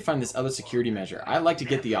 Okay, I need to find this other security measure. I like to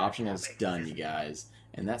get the option as done, you guys.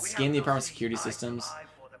 And that's scan the apartment security systems.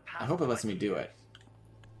 I hope it lets me do it.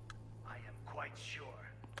 I am quite sure.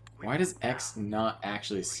 Why does X not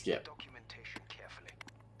actually skip? Documentation carefully.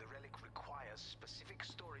 The relic requires specific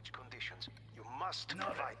storage conditions. You must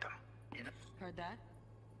provide them. Heard that?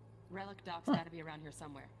 Relic docs gotta be around here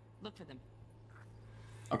somewhere. Look for them.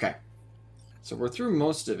 Okay. So we're through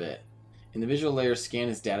most of it. In the visual layer, scan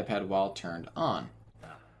his datapad while turned on.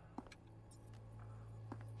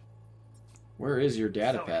 Where is your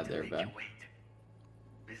datapad there, Beth?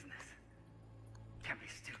 Business can be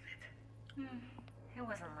stupid. It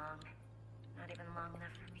wasn't long. Not even long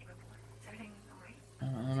enough for me to report. Is everything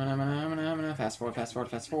alright? I'm gonna fast forward, fast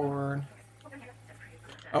forward, fast forward.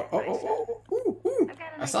 Oh, ooh.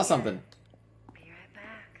 I saw something. Be right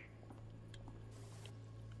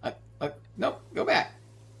back. Nope, go back.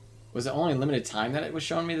 Was it only limited time that it was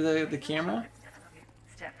showing me the camera?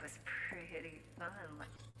 Step was pretty fun.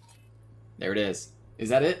 There it is. Is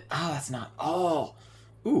that it? Oh, that's not. Oh.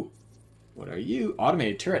 Ooh. What are you?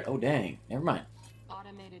 Automated turret. Oh, dang. Never mind.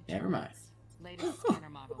 Automated Never mind. Latest scanner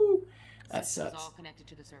model. That Systems sucks. all connected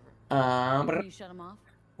to the server. Can you shut them off?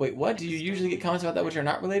 Wait, what? Do you usually get comments about that which are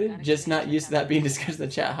not related? Just not used to that being discussed in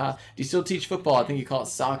the chat, huh? Do you still teach football? I think you call it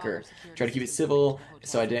soccer. Try to keep it civil,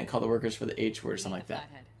 so I didn't call the workers for the H word or something like that.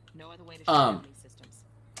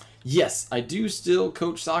 Yes, I do still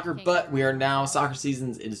coach soccer, but we are now, soccer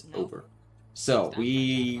season is over. So,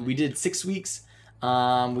 we did 6 weeks.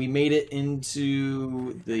 We made it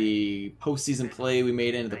into the postseason play. We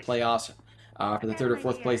made it into the playoffs. for the 3rd or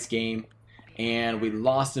 4th place game, and we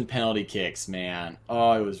lost in penalty kicks, man.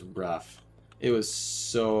 Oh, it was rough. It was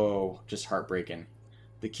so just heartbreaking.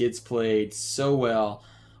 The kids played so well.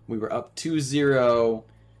 We were up 2-0,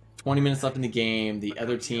 20 minutes left in the game. The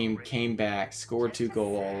other team came back, scored 2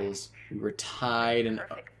 goals. We were tied, and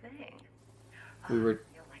we were...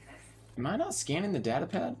 Am I not scanning the data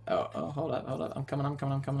pad? Oh, hold up. I'm coming.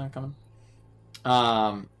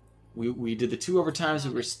 We did the 2 overtimes.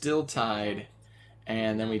 We were still tied,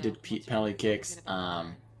 and then we did penalty kicks,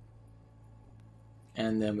 and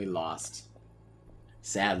then we lost.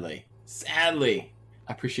 Sadly.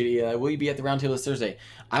 I appreciate it. Will you be at the roundtable this Thursday?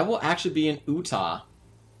 I will actually be in Utah,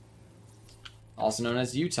 also known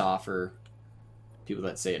as Utah for people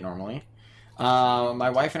that say it normally. My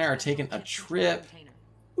wife and I are taking a trip.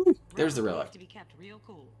 Ooh, there's the relic.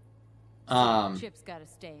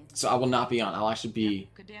 So I will not be on. I'll actually be...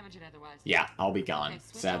 Yeah, I'll be gone,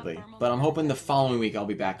 sadly. But I'm hoping the following week I'll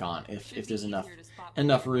be back on if there's enough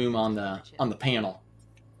room on the panel.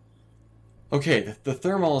 Okay, the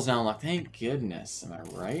thermal is now unlocked. Thank goodness. Am I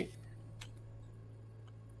right?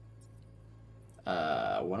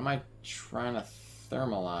 What am I trying to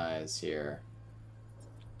thermalize here?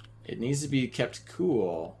 It needs to be kept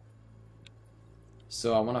cool.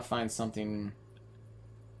 So I want to find something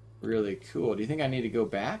really cool. Do you think I need to go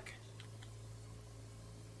back?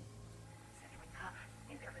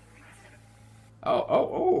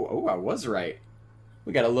 Oh, I was right.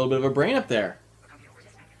 We got a little bit of a brain up there.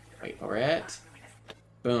 Wait for it.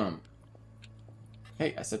 Boom.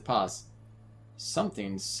 Hey, I said pause.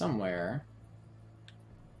 Something somewhere.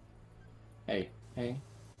 Hey.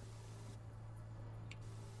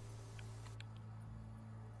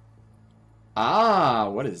 Ah,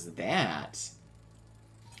 what is that?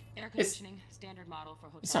 Air conditioning, standard model for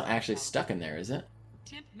hotel. It's not actually stuck in there, is it?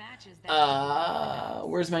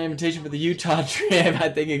 Where's my invitation for the Utah trip? I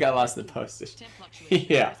think it got lost in the postage.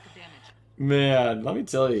 Yeah. Man, let me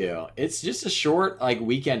tell you, it's just a short,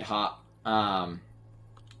 weekend hop. I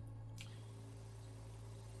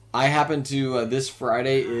happen to, this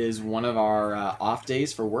Friday is one of our off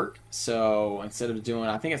days for work, so instead of doing,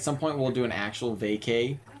 I think at some point we'll do an actual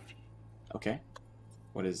vacay. Okay.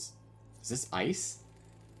 What is this ice?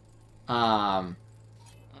 We'll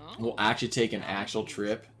actually take an actual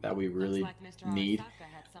trip that we really need.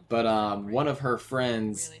 But one of her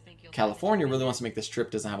friends, California, really wants to make this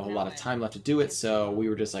trip, doesn't have a whole lot of time left to do it, so we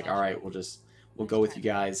were just like, alright, we'll go with you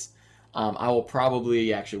guys. I will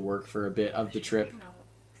probably actually work for a bit of the trip.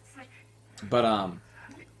 But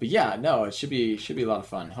yeah, no, it should be a lot of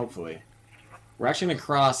fun, hopefully. We're actually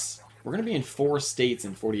we're gonna be in 4 states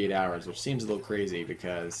in 48 hours, which seems a little crazy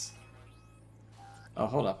because... Oh,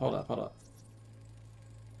 hold up.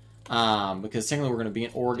 Because technically we're gonna be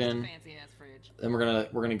in Oregon, then we're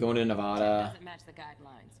gonna go into Nevada,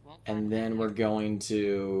 and then we're going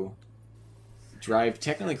to drive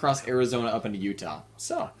technically across Arizona up into Utah.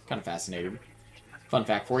 So, kind of fascinating. Fun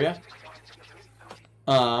fact for you.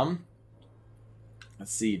 Let's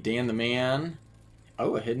see, Dan the Man.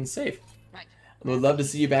 Oh, a hidden safe. Would love to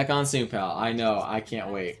see you back on soon, pal. I know, I can't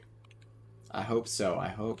wait. I hope so.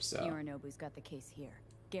 Yorinobu's got the case here,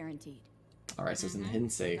 guaranteed. Alright, so it's in the hidden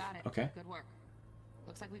safe. Okay. Good work.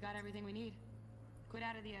 Looks like we got everything we need. Quit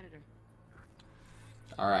out of the editor.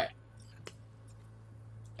 Alright.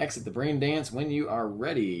 Exit the brain dance when you are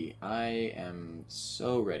ready. I am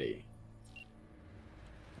so ready.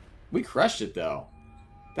 We crushed it, though.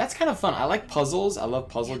 That's kind of fun. I like puzzles. I love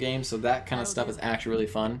puzzle games, so that kind of stuff is actually really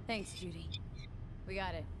fun. Thanks, Judy. We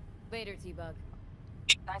got it. Later, T-Bug.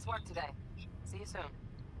 Nice work today. See you soon.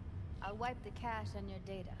 I'll wipe the cache on your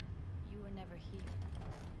data. You were never here.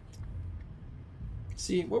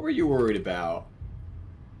 See, what were you worried about?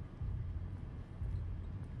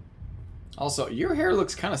 Also, your hair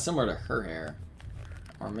looks kind of similar to her hair.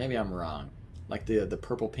 Or maybe I'm wrong. Like the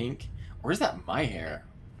purple pink. Or is that my hair?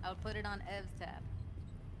 I'll put it on Ev's tab.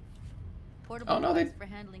 Portable device for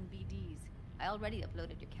handling BDs. I already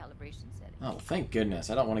uploaded your calibration settings. Oh, thank goodness.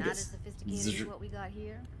 I don't want to Not get as sophisticated as what we got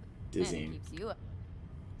here. dizzying. And it keeps you up.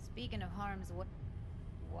 Speaking of harm's way,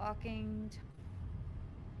 walking.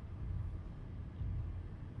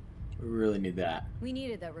 We really need that. We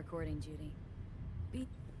needed that recording, Judy.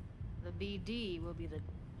 The BD will be the...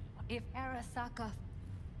 If Arasaka...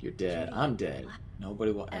 You're dead. I'm dead.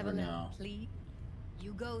 Nobody will ever Evelyn, know. Please,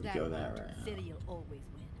 you go that right City, you'll always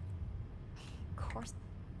win. Of course.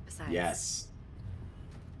 Besides... Yes.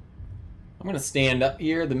 I'm gonna stand up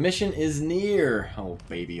here. The mission is near. Oh,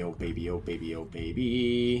 baby, oh, baby, oh, baby, oh,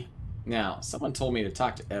 baby. Now, someone told me to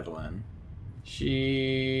talk to Evelyn.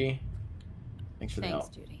 Thanks for the help.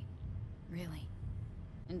 Thanks, Judy. Really.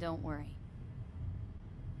 And don't worry.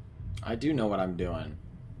 I do know what I'm doing.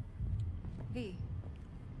 V,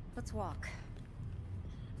 let's walk.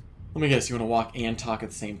 Let me guess, you want to walk and talk at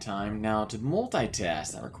the same time? Now, to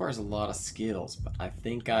multitask, that requires a lot of skills, but I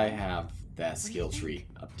think I have that skill tree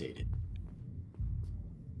updated.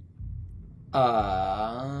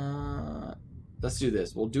 Let's do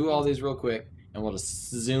this. We'll do all these real quick, and we'll just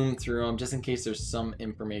zoom through them, just in case there's some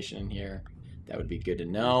information in here that would be good to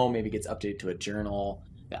know. Maybe it gets updated to a journal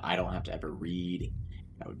that I don't have to ever read.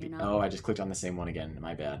 That would be... Oh, I just clicked on the same one again.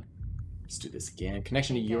 My bad. Let's do this again.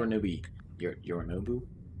 Connection to Yorinobu. Yorinobu?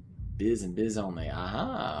 Biz and biz only.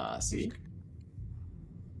 Aha, see?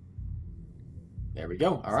 There we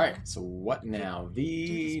go. All right. So what now?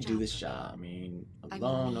 V, do this job. I mean,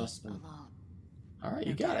 alone, no spin. All right,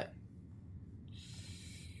 you got it.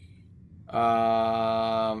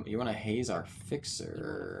 You want to haze our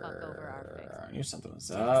fixer? I knew something was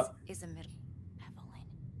up. Evelyn,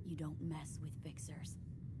 you don't mess with fixers.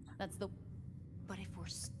 That's the... But if we're...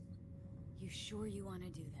 You sure you want to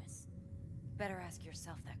do this? Better ask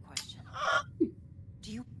yourself that question.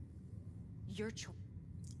 Do you... Your choice.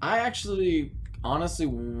 I actually, honestly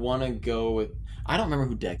want to go with... I don't remember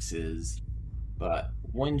who Dex is, but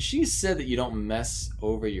when she said that you don't mess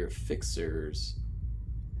over your fixers...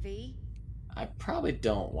 V? I probably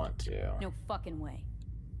don't want to. No fucking way.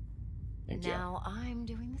 Thank you. Now I'm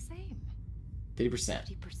doing the same.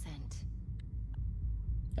 50%. 50%.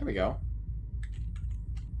 There we go.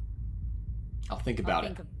 I'll think about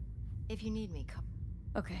it. If you need me, come.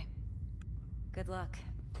 Okay. Good luck.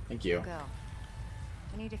 Thank you. Go.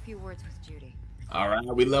 I need a few words with Judy. Alright,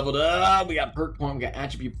 we leveled up. We got perk point, we got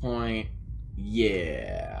attribute point.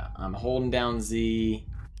 Yeah. I'm holding down Z.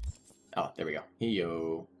 Oh, there we go.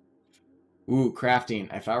 Yo. Ooh,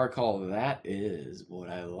 crafting. If I recall, that is what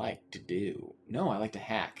I like to do. No, I like to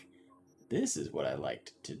hack. This is what I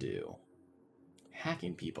liked to do.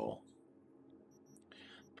 Hacking people.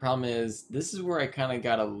 Problem is, this is where I kind of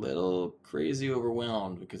got a little crazy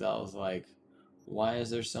overwhelmed because I was like, why is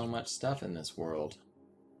there so much stuff in this world?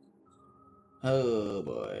 Oh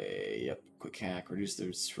boy. Yep, quick hack. Reduce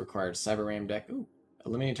the required cyber RAM deck. Ooh.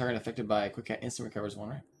 Eliminating target affected by a quick hack instant recovers one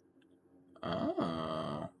RAM.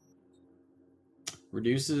 Ah.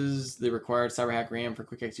 Reduces the required cyber hack RAM for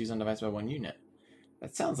quick hacks used on device by 1 unit.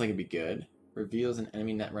 That sounds like it'd be good. Reveals an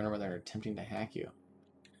enemy net runner where they're attempting to hack you.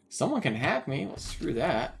 Someone can hack me. Well, screw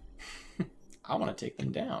that. I want to take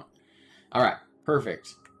them down. Alright,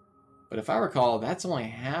 perfect. But if I recall, that's only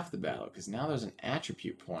half the battle, because now there's an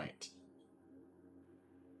attribute point.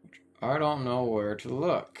 I don't know where to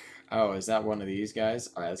look. Oh, is that one of these guys?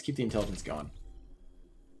 Alright, let's keep the intelligence going.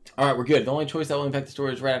 Alright, we're good. The only choice that will impact the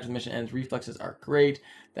story is right after the mission ends. Reflexes are great.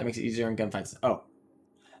 That makes it easier in gunfights.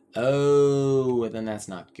 Oh, then that's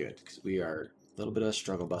not good, because we are a little bit of a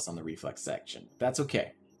struggle bus on the reflex section. That's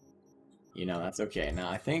okay. You know, that's okay. Now,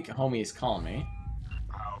 I think homie is calling me.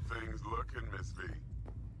 How things looking, Miss V?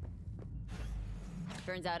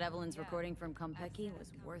 Turns out Evelyn's recording from Kompeki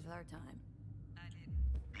was worth our time.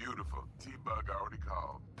 Beautiful. T-Bug already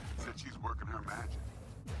called. Said she's working her magic.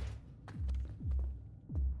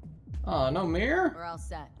 Aw, no mirror? We're all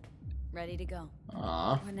set. Ready to go.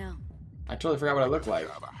 Aw. What now? I totally forgot what I look like.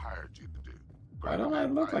 Job I hired you to do. Why don't I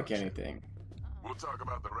look like anything? We'll talk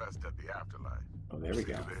about the rest at the afterlife. Oh, there we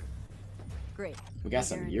go. Great. We got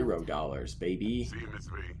some Euro dollars, baby. See you, Miss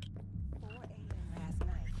V.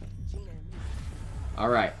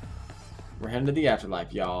 Alright. We're heading to the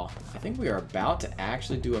afterlife, y'all. I think we are about to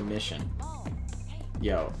actually do a mission.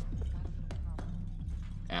 Yo.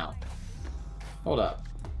 Ow. Hold up.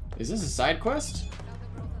 Is this a side quest?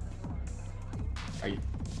 Are you...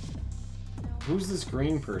 Who's this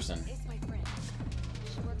green person?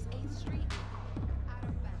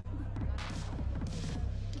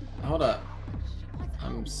 Hold up.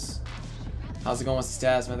 How's it going with the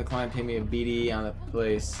status? May the client pay me a BD on the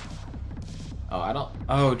place? Oh, I don't...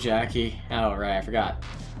 Oh, Jackie. Oh, right, I forgot.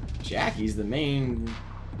 Jackie's the main...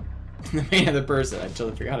 the main other person. I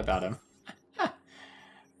totally forgot about him.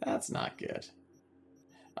 That's not good.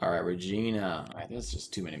 Alright, Regina. Alright, there's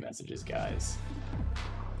just too many messages, guys.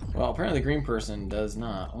 Well, apparently the green person does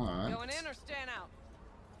not want... Going in or staying out?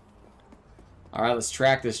 Alright, let's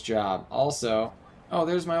track this job. Also... Oh,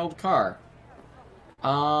 there's my old car.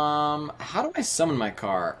 How do I summon my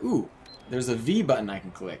car? Ooh, there's a V button I can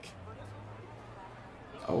click.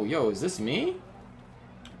 Oh, yo, is this me?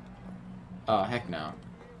 Oh, heck no.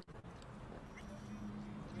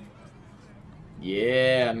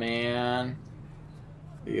 Yeah, man.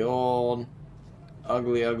 The old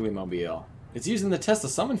ugly, ugly mobile. It's using the Tesla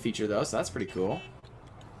summon feature, though, so that's pretty cool.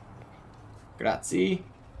 Grazie.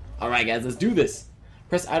 Alright, guys, let's do this.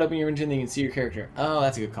 Press I to open your inventory and you can see your character. Oh,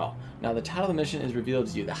 that's a good call. Now the title of the mission is revealed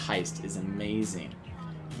to you. The heist is amazing.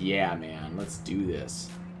 Yeah, man, let's do this.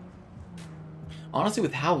 Honestly,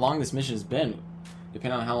 with how long this mission has been,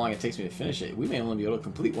 depending on how long it takes me to finish it, we may only be able to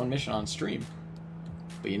complete one mission on stream.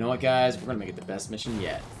 But you know what, guys? We're going to make it the best mission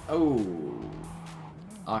yet. Oh.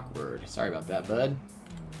 Awkward. Sorry about that, bud.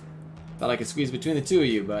 Thought I could squeeze between the two of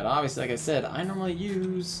you, but obviously, like I said, I normally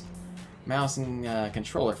use mouse and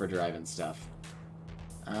controller for driving stuff.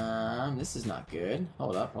 This is not good.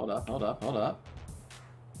 Hold up, hold up, hold up, hold up.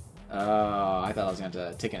 Oh, I thought I was going to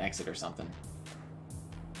have to take an exit or something.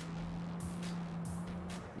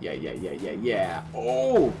 Yeah, yeah, yeah, yeah, yeah.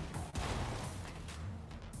 Oh!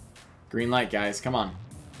 Green light, guys. Come on.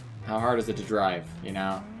 How hard is it to drive, you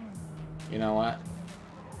know? You know what?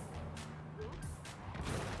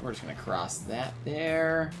 We're just going to cross that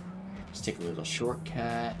there. Just take a little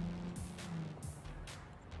shortcut.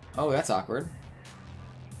 Oh, that's awkward.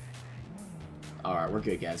 Alright, we're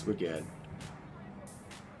good, guys. We're good.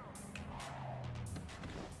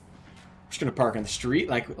 Just going to park on the street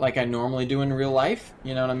like I normally do in real life.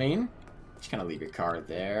 You know what I mean? Just kind of leave your car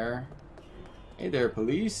there. Hey there,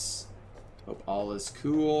 police. Hope all is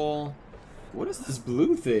cool. What is this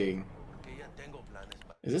blue thing?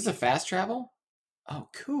 Is this a fast travel? Oh,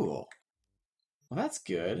 cool. Well, that's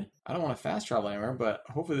good. I don't want to fast travel anywhere, but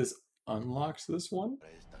hopefully this unlocks this one.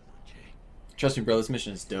 Trust me, bro. This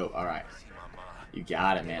mission is dope. All right. You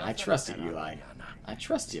got it, man. I trust you, Eli. I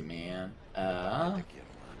trust you, man. Oh,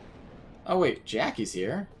 wait. Jackie's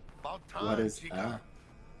here. What is...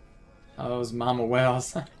 How's Mama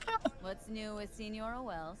Wells? What's new with Senora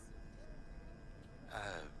Wells?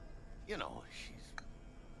 You know, she's...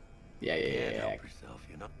 Yeah. help herself,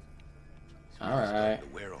 you know? All right. To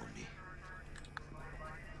wear on me.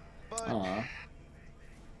 But... Aw.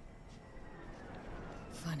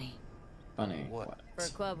 Funny. Funny. What? For a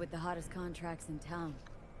club with the hottest contracts in town.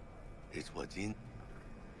 It's what's in.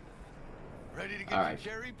 Ready to get All right.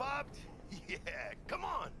 cherry popped? Yeah, come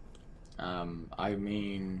on. I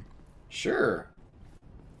mean, sure.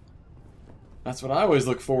 That's what I always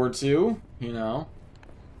look forward to, you know.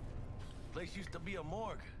 Place used to be a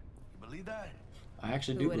morgue. You believe that? I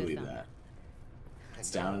actually do believe that. It's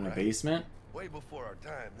down in the basement. Way before our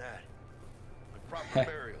time, that. But proper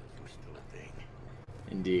burials were still a thing.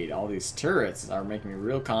 Indeed, all these turrets are making me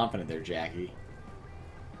real confident there, Jackie.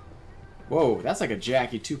 Whoa, that's like a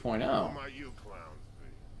Jackie 2.0.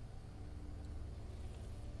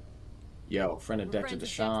 Yo, friend of Dexter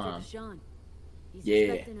Deshawn.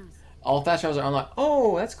 Yeah. All fast travels are unlocked.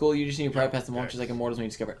 Oh, that's cool. You just need to pry past the monsters like immortals when you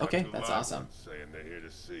discover. Okay, that's awesome. Saying they're here to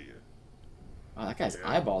see you. Wow, that guy's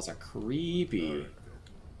eyeballs are creepy.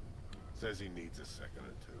 Says he needs a second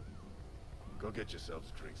or two. Go get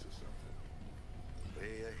yourselves drinks or something.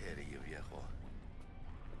 Way ahead of you, viejo.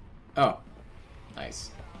 Oh,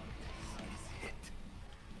 nice.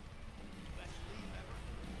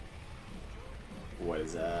 What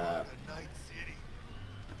is up?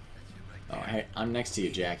 Oh, hey, I'm next to you,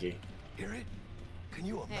 Jackie. Hear it? Can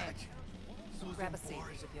you imagine? Hey. Grab a seat.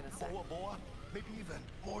 Boa, maybe even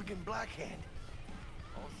Morgan Blackhand.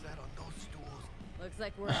 All sat on those stools. Looks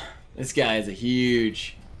like we're up. This guy is a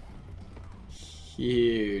huge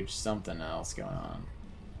something else going on.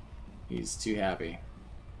 He's too happy.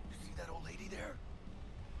 You see that old lady there?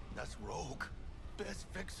 That's Rogue. Best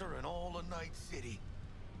fixer in all of Night City.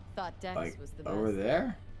 Thought Dex Like was the best. over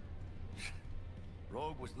there?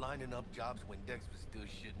 Rogue was lining up jobs when Dex was still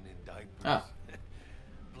shitting in diapers. Oh.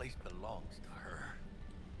 Place belongs to her.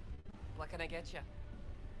 What can I get you?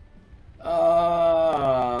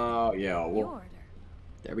 Oh, yo. You order.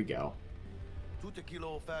 There we go. 2 tequila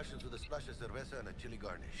old fashions with a splash of cerveza and a chili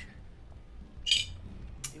garnish.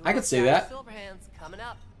 I could say that. Silverhands coming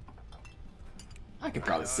up. I could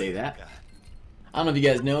probably say that. I don't know if you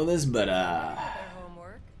guys know this, but I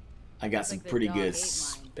got some pretty good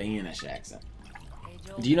Spanish accent.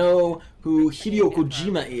 Do you know who Hideo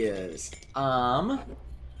Kojima is? If I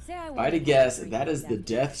had to guess, that is the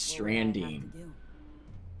Death Stranding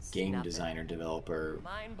game designer, developer,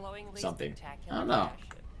 something. I don't know.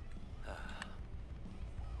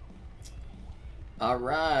 All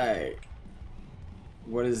right.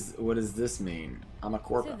 What does this mean? I'm a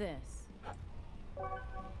corpo.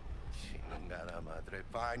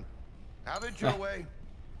 Fine. Have it your way.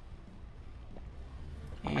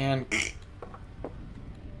 And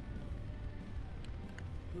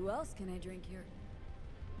who else can I drink here?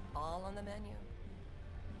 All on the menu.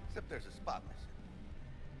 Except there's a spot missing.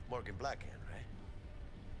 Morgan Blackhand, right?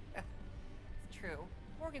 It's true.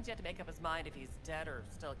 Morgan's yet to make up his mind if he's dead or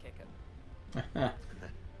still kicking.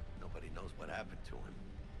 Nobody knows what happened to him.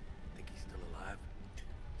 Think he's still alive?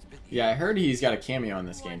 Yeah, I heard he's got a cameo in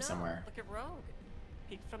this game somewhere. Look at Rogue.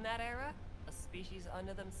 Peaked from that era, a species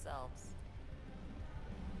unto themselves.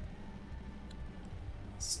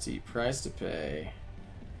 Steep price to pay.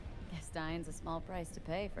 Guess dying's a small price to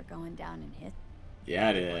pay for going down in hit.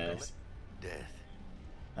 Yeah, it is. Death.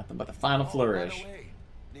 Nothing but the final flourish. Right away.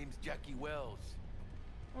 Name's Jackie Wells.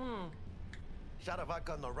 Hmm. Shot of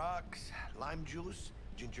vodka on the rocks, lime juice,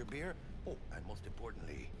 ginger beer. Oh, and most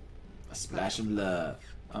importantly, A splash of love.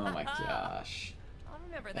 Oh my gosh. I'll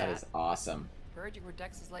remember That is awesome. Heard you were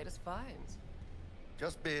Dex's latest finds.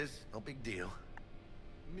 just biz, no big deal.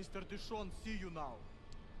 Mr. Dishon, see you now.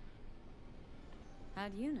 How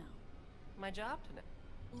do you know? My job to know.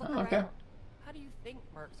 Look Oh, around. okay. How do you think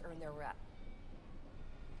mercs earn their rep?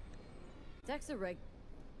 Dex a rig.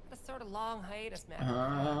 A sort of long hiatus,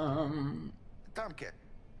 man. Tomcat.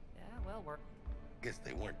 Yeah, well, we're... Guess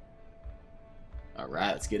they weren't.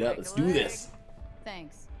 Alright, let's get up. Let's do this.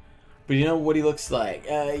 Thanks. But you know what he looks like?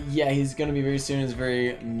 Yeah, he's gonna be very soon. He's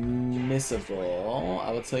very missable.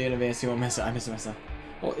 I will tell you in advance he won't miss it. I miss him myself.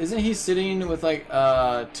 Well, isn't he sitting with like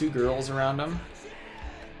 2 girls around him?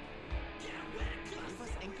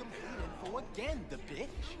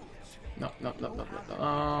 No.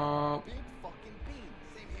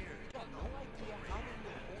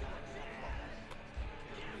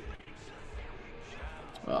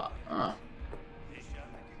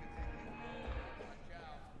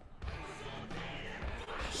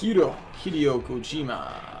 Hideo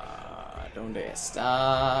Kojima. ¿Dónde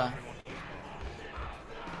está?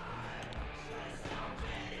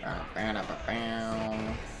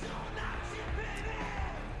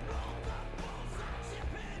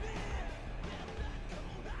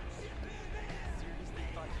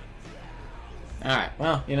 Alright,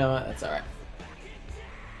 well, you know what? That's alright.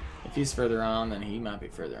 If he's further on, then he might be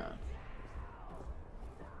further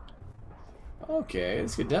on. Okay,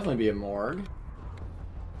 this could definitely be a morgue.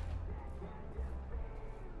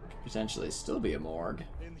 Potentially still be a morgue.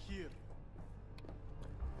 In here.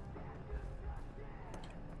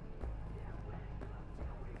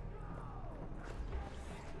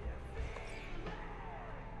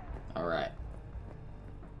 Alright.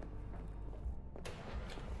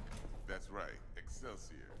 That's right,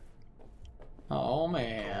 Excelsior. Oh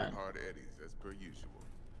man. Hard eddies as per usual.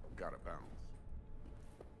 Gotta bounce.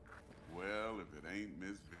 Well, if it ain't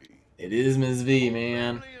Miss V. It is Ms. V,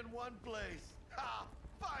 man. Family in one place. Ha!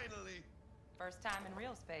 Finally. First time in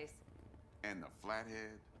real space. And the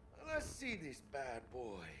flathead. Let's see this bad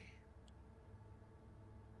boy.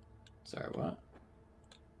 Sorry, what?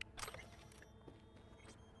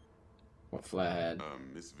 What flathead?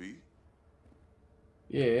 Miss V?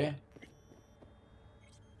 Yeah.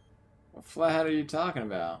 What flathead are you talking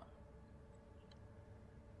about?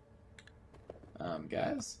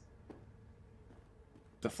 Guys?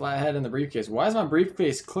 The flathead in the briefcase. Why is my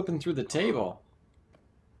briefcase clipping through the table?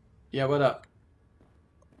 Yeah, what up?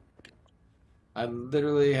 I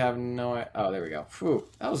literally have no idea. Oh, there we go. Phew,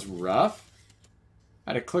 that was rough.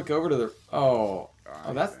 I had to click over to the... Oh,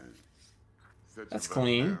 that's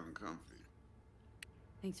clean.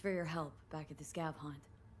 Thanks for your help back at the scav hunt.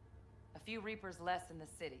 A few Reapers less in the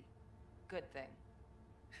city. Good thing.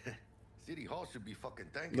 City Hall should be fucking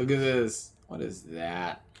thanking Look at this. What is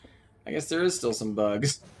that? I guess there is still some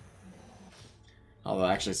bugs. Although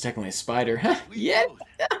actually it's technically a spider. Yeah.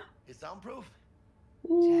 It's soundproof?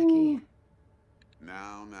 Jackie.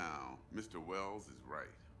 Now, Mr. Wells is right.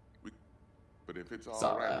 But if it's It's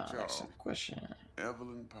all right with actually y'all, a question.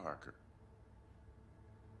 Evelyn Parker.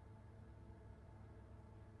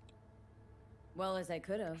 Well as I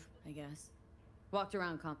could have, I guess. Walked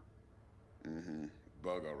around Mm-hmm.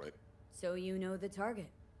 Bug all right. So you know the target.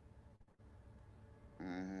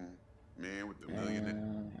 Mm-hmm. Man with the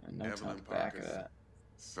million No Evelyn talk back of Parker. that.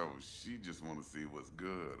 So she just want to see what's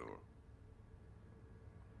good, or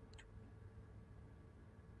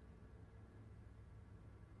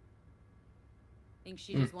Think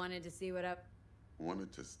she just wanted to see what up.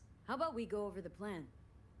 wanted to How about we go over the plan?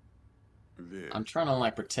 live. I'm trying to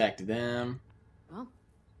like protect them. Well,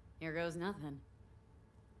 here goes nothing.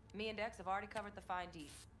 Me and Dex have already covered the findee.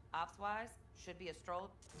 Ops-wise, should be a stroll.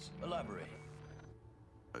 Elaborate.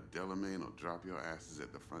 A Delamain will drop your asses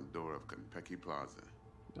at the front door of Konpeki Plaza.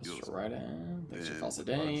 Just right in. Thanks for Then false with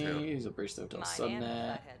Bugs' help. identities. A breach the hotel Mine and the subnet.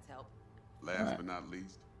 Flathead's help. Last Alright. but not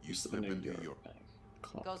least, you Use the slip into New New York. Bank.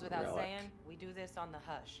 Clock Goes without relic. saying, we do this on the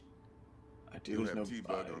hush. I do. You'll There's have no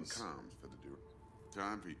T-Bug on bugs. comms for the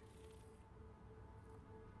time for you.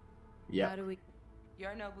 Yeah. How do we...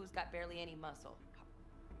 Yorinobu's got barely any muscle.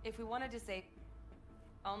 If we wanted to say...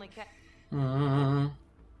 Only Mm-hmm.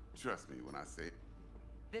 Trust me when I say it.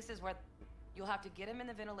 This is where... You'll have to get him in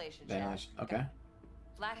the ventilation Ventilation. shaft. Okay.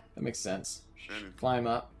 Flat. That makes sense. Climb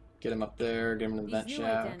up, get him up there, get him in the vent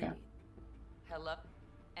shaft. Okay. Hello.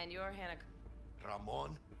 And you're Hannah.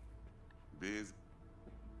 Ramon. Biz.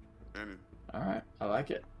 And All right, I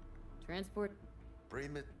like it. Transport.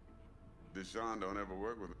 Bring it. Deshaun don't ever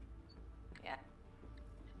work with him. Yeah.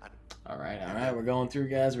 All right. We're going through,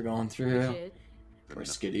 guys. We're going through. Shit. We're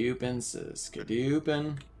skadooping.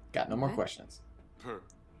 Got no more questions.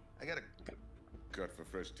 I got a cut for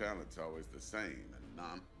fresh talent's always the same, and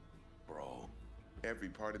none. Bro. Every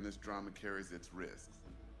part in this drama carries its risks.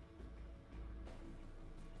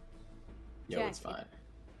 Yo, Jack, it's fine.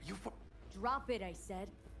 You Drop it, I said.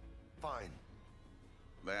 fine.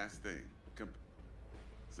 Last thing.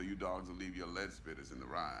 So you dogs will leave your lead spitters in the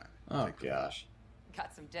ride. Oh gosh.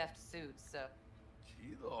 Got some deft suits, so.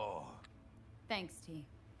 Chido. Thanks, T.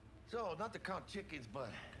 So, not to count chickens, but...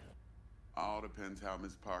 All depends how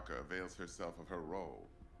Miss Parker avails herself of her role.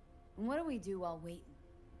 And what do we do while waiting?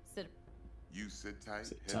 You sit tight,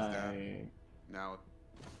 Sit heads tight. down. Now,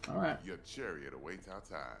 All right. your chariot awaits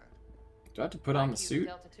outside. Do I have to put on the suit?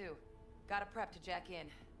 Delta 2. Gotta prep to jack in.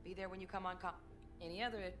 Be there when you come on Any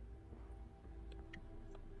other...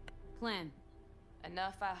 Plan.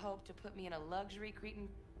 Enough, I hope, to put me in a luxury Cretan...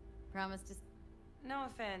 Promise to... No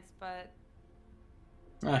offense, but...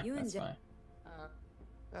 You That's and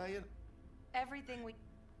fine. you... Everything we...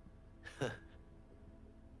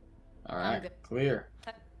 All right, clear.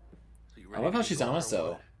 So you I ready love to how get she's going or honest,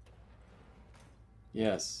 though. what?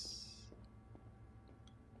 Yes.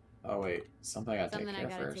 Oh wait, something I gotta Something take I care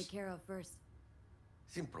gotta first. take care of first.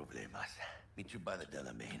 Sin problemas. Meet you by the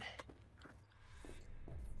Delamain.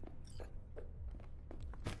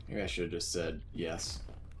 Maybe I should have just said yes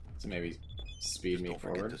to maybe speed Just me don't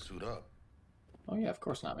forget forward. to suit up. Oh yeah, of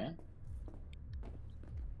course not, man.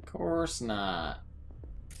 Of course not.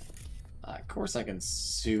 Of course I can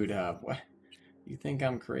suit up. What? You think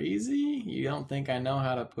I'm crazy? You don't think I know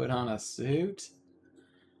how to put on a suit?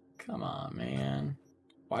 Come on, man.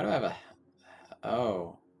 Why do I have a...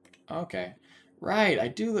 Oh. Okay. Right, I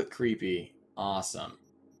do look creepy. Awesome.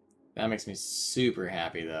 That makes me super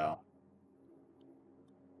happy, though.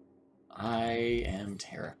 I am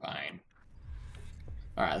terrifying.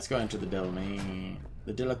 Alright, let's go into the Delamain.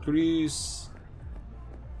 The De La Cruz.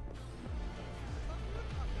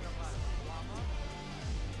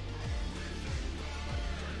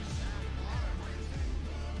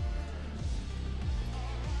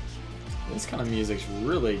 This kind of music's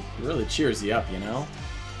really cheers you up, you know?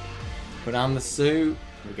 Put on the suit.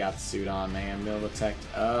 We got the suit on, man. Middle detect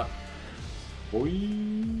up.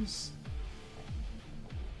 Boys.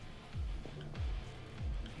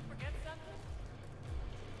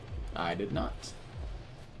 I did not.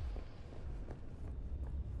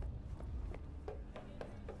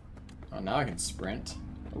 Oh, now I can sprint.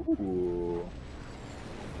 Ooh.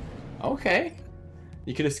 Okay.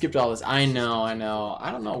 You could have skipped all this. I know.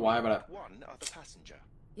 I don't know why, but One other passenger.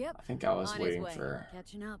 Yep. I think I was on waiting his way. for...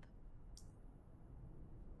 Catching up.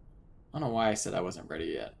 I don't know why I said I wasn't ready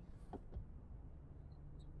yet.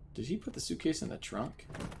 Did he put the suitcase in the trunk?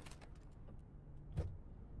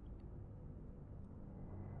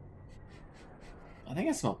 I think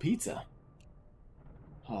I smell pizza.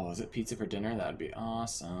 Oh, is it pizza for dinner? That would be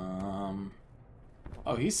awesome.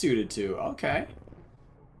 Oh, he's suited too. Okay.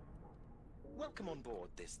 Welcome on board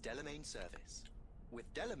this Delamain service. With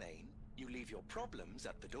Delamain, you leave your problems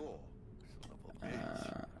at the door.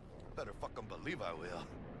 Better fucking believe I will.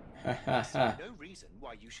 I see no reason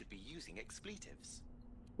why you should be using expletives.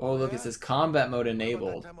 Oh, look, it says combat mode About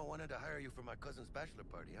enabled. that time I wanted to hire you for my cousin's bachelor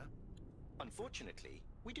party, huh? Unfortunately,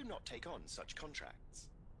 we do not take on such contracts.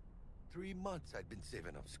 3 months I'd been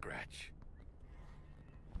saving up scratch.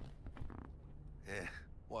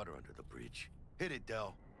 Water under the bridge. Hit it,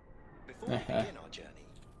 Del. Before we begin our journey,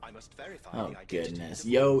 I must verify Oh, the identities goodness. of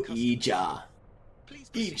Yo, all customers. Ija. Please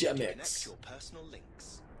proceed Ija to mix. connect your personal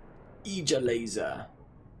links. Ija laser.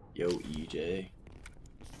 Yo, EJ.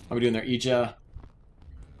 How we doing there, Ija?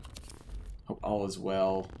 Hope all is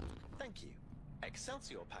well. Thank you.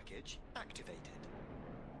 Excelsior package activated.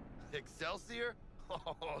 Excelsior?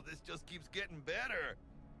 Oh, this just keeps getting better.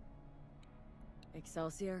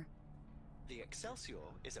 Excelsior. The Excelsior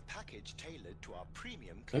is a package tailored to our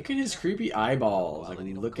premium. Look at his creepy eyeballs, like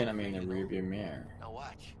looking at me in the rearview mirror. Now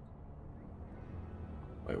watch.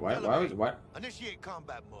 Wait, what? Initiate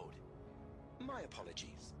combat mode. My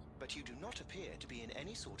apologies, but you do not appear to be in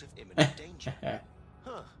any sort of imminent danger.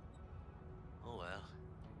 Huh. Oh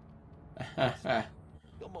well.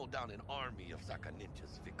 You'll mow down an army of Saka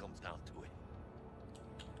ninjas if it comes down to it.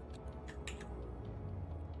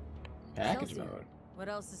 Package Excelsior. mode. What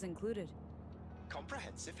else is included?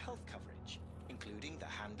 comprehensive health coverage, including the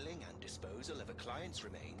handling and disposal of a client's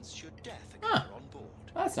remains should death occur on board.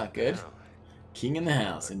 That's not good. King in the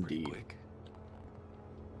house, indeed.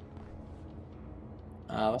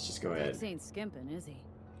 Let's just go ahead. This ain't skimping, is he?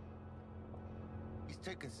 He's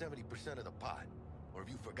taking 70% of the pot. Or have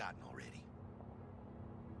you forgotten already?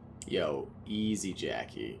 Yo, easy,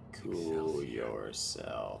 Jackie. Cool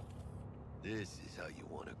yourself. This is how you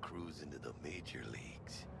want to cruise into the major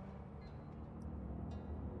leagues.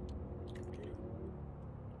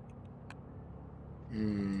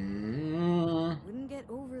 Wouldn't get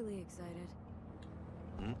overly excited.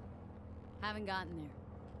 Haven't gotten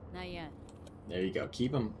there. Not yet. There you go.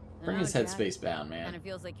 Keep him. Bring his headspace down, man. Kind of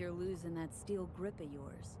feels like you're losing that steel grip of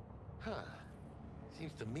yours. Huh.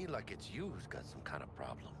 Seems to me like it's you who's got some kind of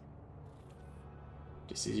problem.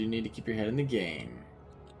 Just as you need to keep your head in the game.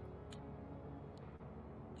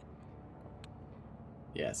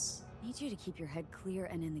 Yes. Need you to keep your head clear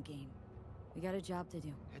and in the game. We got a job to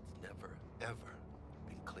do. It's never, ever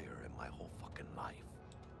been clearer in my whole fucking life.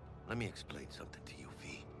 Let me explain something to you,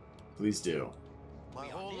 V. Please do. My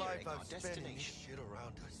whole life I've spent in this shit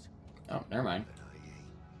around us. Oh, never mind. But I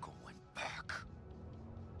ain't going back.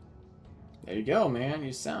 There you go, man.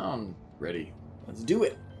 You sound ready. Let's do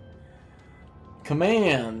it.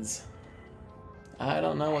 Commands. I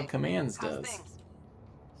don't know what commands does.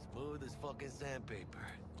 Smooth as fucking sandpaper.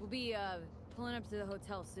 We'll be, pulling up to the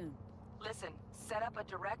hotel soon. Listen, set up a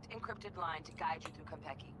direct encrypted line to guide you through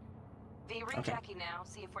Konpeki. V, read Jackie now,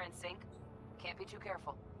 see if we're in sync. Can't be too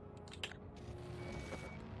careful.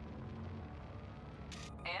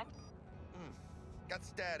 And? Got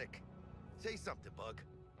static. Say something, Bug.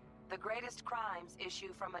 The greatest crimes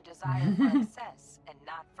issue from a desire for excess and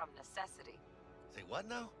not from necessity. Say what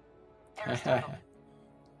now? Aristotle.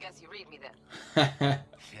 Guess you read me then. Yeah,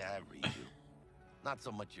 I read you. Not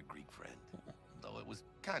so much your Greek friend, though it was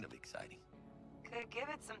kind of exciting. Could give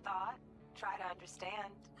it some thought. Try to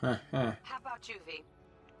understand. How about you, V?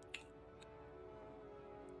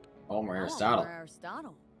 Oh, more Aristotle.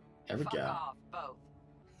 Aristotle. There we Fuck go. off, both.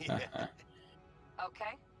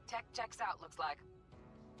 Okay, tech checks out, looks like.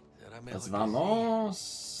 Let's vamos.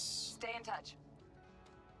 Stay in touch.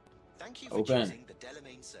 Thank you for Open. choosing the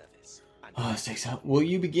Delamain service. Oh, this takes out. Will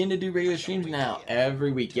you begin to do regular streams now?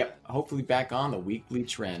 Every week. Yep. Hopefully back on the weekly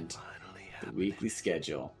trend. The weekly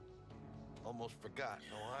schedule. Almost forgot.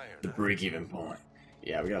 No iron. The break-even point.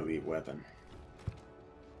 Yeah, we gotta leave weapon.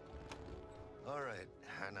 All right,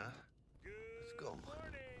 Hannah. Let's go.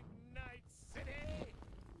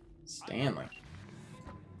 Stanley.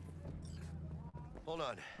 Hold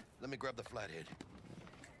on. Let me grab the flathead.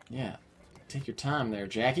 Yeah. Take your time there,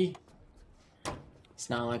 Jackie. It's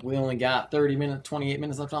not like we only got 30 minutes, 28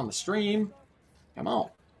 minutes left on the stream. Come on.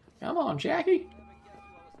 Come on, Jackie.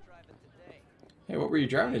 Hey, what were you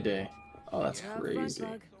driving today? Oh, that's crazy.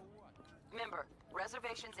 Remember,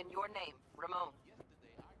 reservations in your name, Ramon.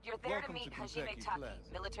 You're there to meet Hajime Taki,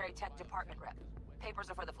 military tech department rep. Papers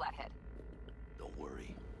are for the flathead. Don't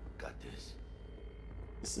worry. Got this.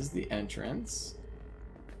 This is the entrance.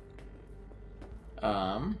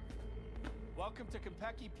 Welcome to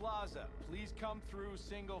Konpeki Plaza. Please come through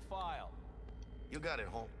single file. You got it,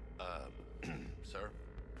 home. Sir.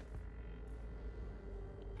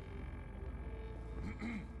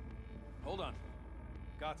 Hold on.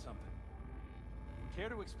 Got something. Care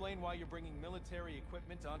to explain why you're bringing military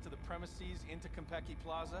equipment onto the premises into Konpeki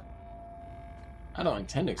Plaza? I don't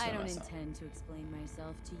intend to explain I don't myself. intend to explain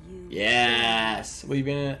myself to you. Yes! Well, you've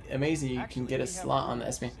been amazing. You can get a slot on the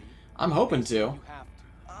SB. I'm hoping to.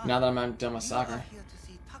 Now that I'm done with soccer. Here to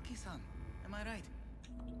see Taki-san. Am I right?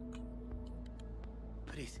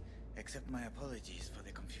 Please accept my apologies for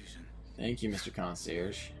the confusion. Thank you, Mr.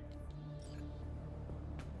 Concierge.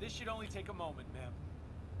 This should only take a moment, ma'am.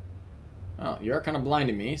 Oh, you are kind of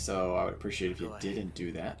blinding me, so I would appreciate if you didn't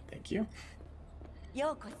do that. Thank you.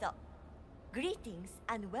 Yokoso. Greetings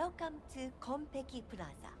and welcome to Konpeki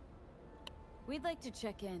Plaza. We'd like to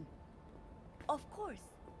check in. Of course.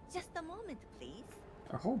 Just a moment, please.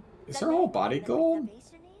 Is her whole body gold?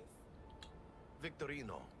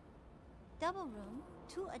 Victorino. Double room,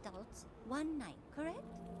 2 adults, 1 night, correct?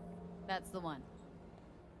 That's the one.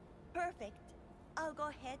 Perfect. I'll go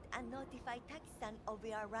ahead and notify Taki-san of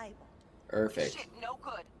your arrival. Perfect. Shit, no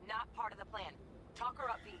good. Not part of the plan. Talk her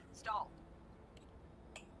up, V. Stall.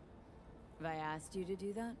 Have I asked you to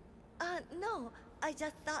do that? No. I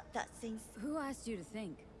just thought that since... Who asked you to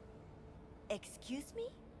think? Excuse me?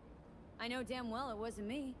 I know damn well it wasn't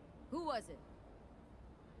me. Who was it?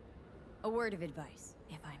 A word of advice,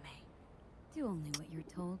 if I may. Do only what you're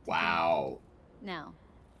told. Wow. Now,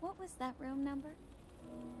 what was that room number?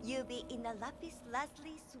 You'll be in the Lapis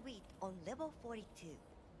Lazuli suite on level 42.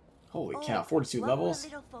 Holy cow, 42 levels? A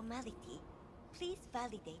little formality. Please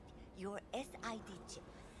validate your SID chip.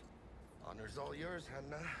 Honor's all yours,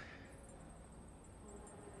 Hannah.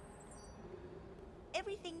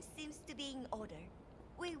 Everything seems to be in order.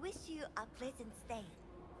 We wish you a pleasant stay.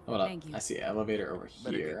 Hold up. I see an elevator over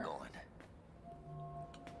here.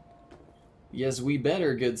 Yes, we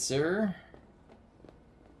better, good sir.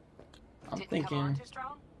 I'm thinking.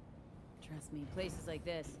 Trust me, places like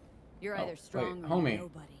this, you're either strong wait, or homie.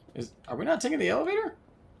 nobody. Are we not taking the elevator?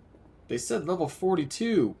 They said level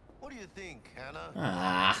 42. What do you think, Hannah?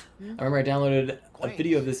 Ah, I remember I downloaded a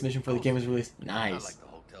video of this mission before the game was released. Not Nice. like the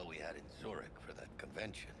hotel we had in Zurich for that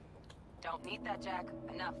convention. Don't need that, Jack.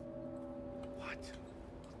 Enough. What?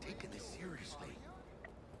 I'm taking this seriously.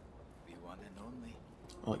 The one and only.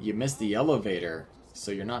 Well, you missed the elevator,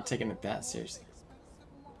 so you're not taking it that seriously.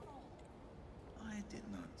 I did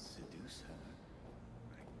not seduce her.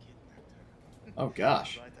 I kidnapped her. Oh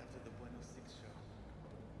gosh. Right after the Buenos 6 show.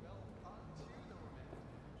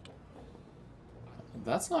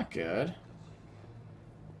 That's not good.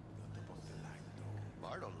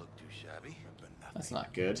 Bar don't look too shabby. That's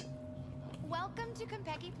not good. Welcome to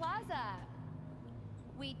Compeki Plaza.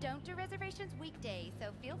 We don't do reservations weekdays,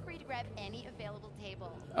 so feel free to grab any available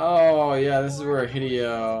table. Oh yeah, this is where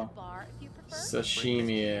Hideo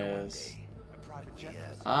Sashimi is.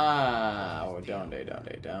 Ah, oh, don't they.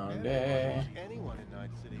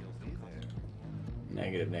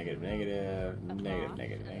 Negative.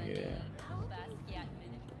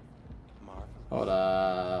 Hold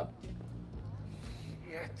up.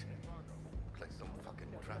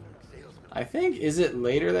 I think, is it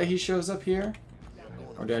later that he shows up here?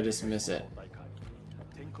 Or did I just miss it?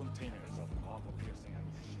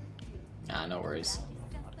 Ah, no worries.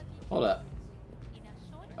 Hold up.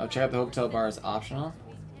 Oh, check out the hotel bar is optional.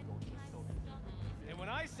 And when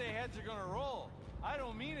I say heads are gonna roll, I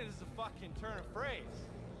don't mean it as a fucking turn of phrase.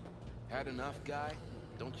 Had enough, guy?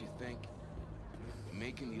 Don't you think?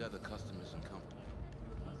 Making the other customers uncomfortable.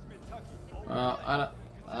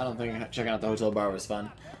 I don't think checking out the hotel bar was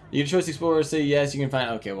fun. You can choose explorers say yes, you can find.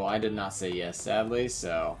 Okay, well I did not say yes, sadly,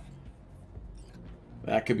 so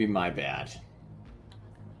that could be my bad.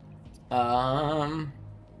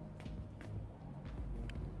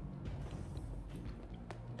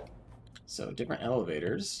 So different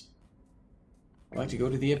elevators. I'd like to go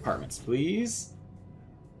to the apartments, please.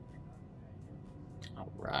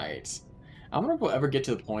 All right. I wonder if we'll ever get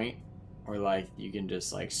to the point where like you can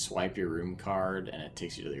just like swipe your room card and it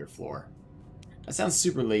takes you to your floor. That sounds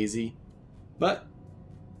super lazy, but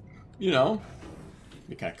you know,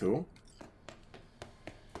 be kind of cool.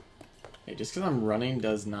 Hey, just because I'm running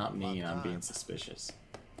does not mean I'm being suspicious.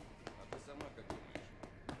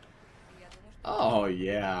 Oh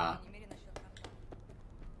yeah.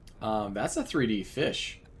 That's a 3D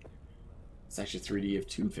fish. It's actually 3D of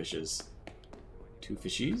two fishes. Two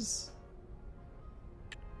fishies.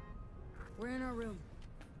 We're in our room.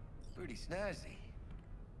 Pretty snazzy.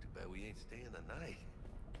 Too bad we ain't staying the night.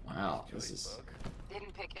 Wow, this is...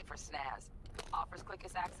 Didn't pick it for snaz. Offers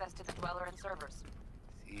quickest access to the dweller and servers.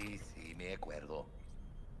 Sí, me acuerdo.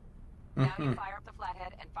 Now you fire up the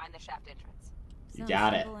flathead and find the shaft entrance. You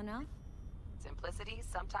got it. Enough? Simplicity,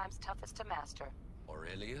 sometimes toughest to master.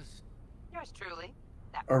 Aurelius? Yours truly.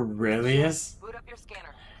 That Aurelius? boot up your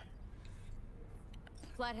scanner.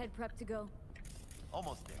 Flathead prep to go.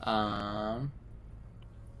 Almost there.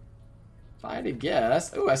 If I had to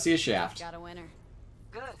guess... Oh, I see a shaft. Got a winner.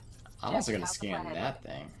 Good. I'm also going to scan that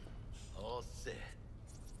thing. All set.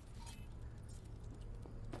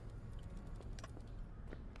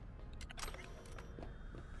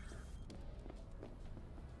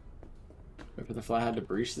 Wait for the flathead to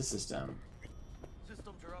breach the system.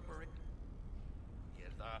 Systems are operating.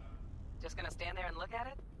 Yes, Just gonna stand there and look at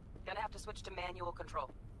it? Gonna have to switch to manual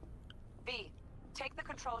control. V, take the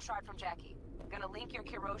control shard from Jackie. Gonna link your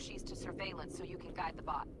Kiroshis to surveillance so you can guide the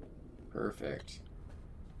bot. Perfect.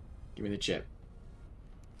 Give me the chip.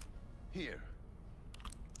 Here.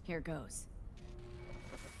 Here goes.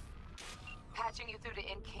 Patching you through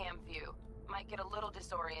to in-cam view. Might get a little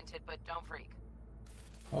disoriented, but don't freak.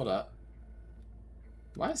 Hold up.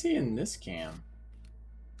 Why is he in this cam?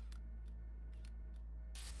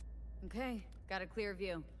 Okay, got a clear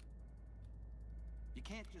view. You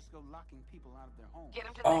can't just go locking people out of their homes. Get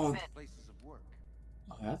him to the next places of work.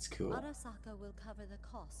 Oh, that's cool. Arasaka will cover the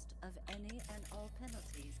cost of any and all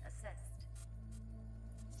penalties assessed.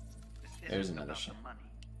 There's another shot. Money.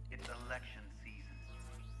 It's election season.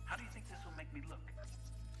 How do you think this will make me look?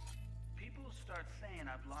 People will start saying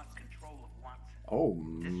I've lost control of Watson. Oh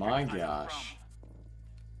my gosh.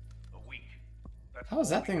 How is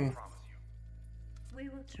that thing? We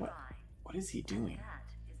will try. What is he doing? That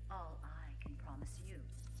is all I can promise you.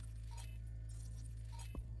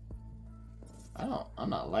 I'm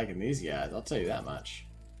not liking these guys. I'll tell you that much.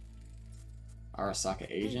 Arasaka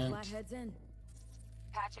agent. Flathead's in.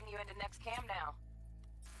 Patching you into next cam now.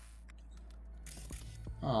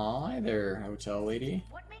 Aw, hi there, hotel lady.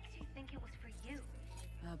 What makes you think it was for you?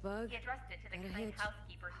 A bug. He addressed it to the kind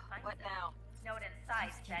housekeeper who finds What it. now? Note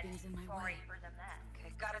inside said, Housekeeping's in my sorry way. for the mess.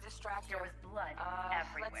 Okay, gotta distract There her. was blood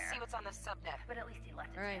everywhere. Let's see what's on the subnet. But at least he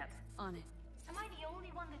left a Alright, tip. on it. Am I the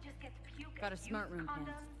only one that just gets puke Got a and smart used room pen.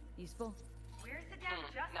 condoms? Useful? Where's the damn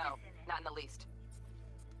justice No, in it? not in the least.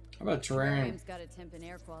 How about terrarium? Terrarium's got a temp and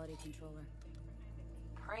air quality controller.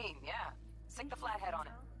 Preem, yeah. Stick the flathead on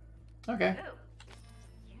it. Okay. Who?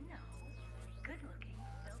 You know, good looking,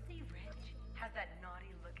 filthy rich, has that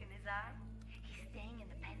naughty look in his eye. He's staying in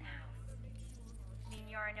the penthouse. Mean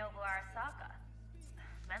Yorinobu Arasaka.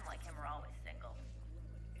 Men like him are always single.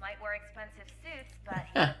 Might wear expensive suits, but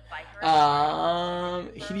he's a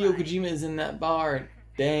biker. Hideo Kojima is in that bar.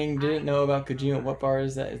 Dang, didn't know about Kojima. What bar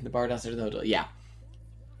is that? Is the bar downstairs of the hotel? Yeah.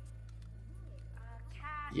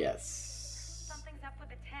 Yes. Something's up with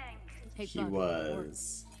the tank. Hey, He Bug,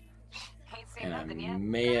 was. Ain't seen And I nothing yet.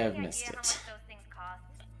 may have missed How much it. those things cost?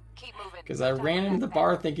 Keep moving. Because I ran into the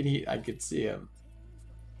bar thinking I could see him.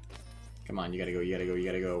 Come on, you gotta go, you gotta go, you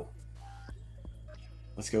gotta go.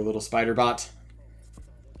 Let's go, little spider bot.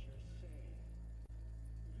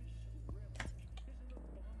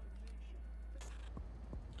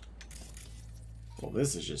 Well,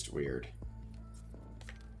 this is just weird.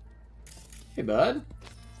 Hey, bud.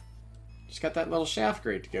 Just got that little shaft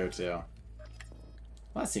grate to go to.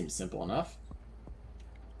 Well, that seems simple enough.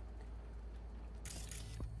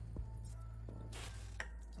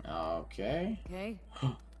 Okay. Okay.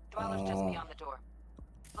 Dweller's just beyond the door.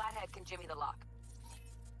 Flathead can jimmy the lock.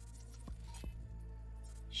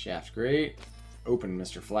 Shaft grate. Open,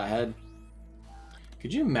 Mr. Flathead.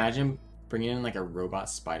 Could you imagine bringing in like a robot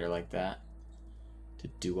spider like that to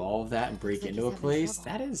do all of that and break into a place?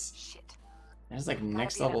 That is like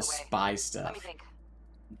next level spy Let stuff. me think.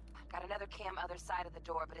 Got another cam other side of the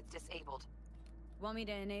door, but it's disabled. Want me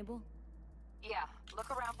to enable? Yeah, look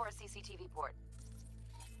around for a CCTV port.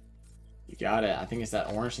 You got it. I think it's that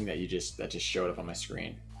orange thing that just showed up on my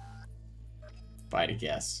screen. If I had to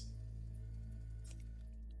guess.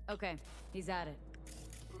 Okay, he's at it.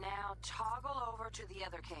 Now toggle over to the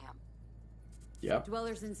other cam. Yep.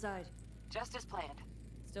 Dweller's inside. Just as planned.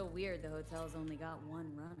 Still weird the hotel's only got one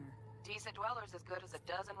runner. Decent dweller's as good as a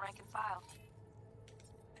dozen rank and file.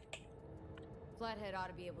 Flathead ought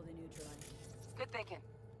to be able to neutralize. Good thinking.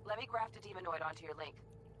 Let me graft a demonoid onto your link.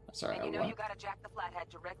 Sorry, and you know what? you gotta jack the flathead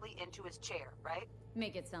directly into his chair, right?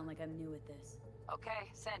 Make it sound like I'm new at this. Okay,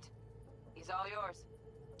 sent. He's all yours.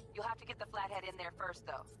 You'll have to get the flathead in there first,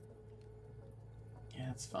 though. Yeah,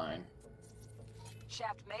 that's fine.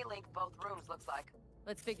 Shaft may link both rooms, looks like.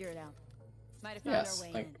 Let's figure it out. Might have found Yes, our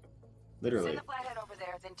way like in. literally. Send the flathead over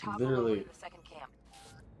there, then toggle over to the second cam.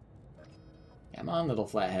 Come on, little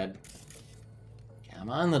flathead. Come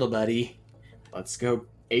on, little buddy. Let's go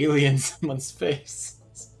alien someone's face.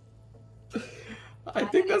 I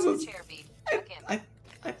think that's what's.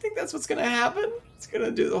 I think that's what's gonna happen. It's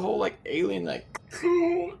gonna do the whole like alien like.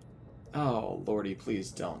 Oh lordy,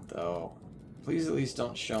 please don't though. Please at least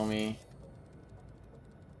don't show me.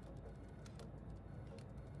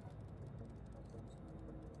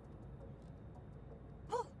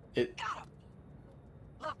 It. Got him.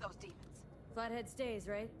 Love those demons. Flathead stays,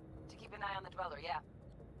 right? To keep an eye on the dweller, yeah.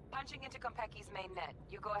 Punching into Kompeki's main net.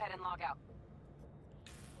 You go ahead and log out.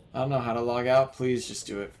 I don't know how to log out. Please just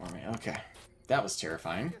do it for me. Okay. That was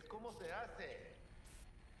terrifying.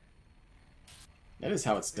 That is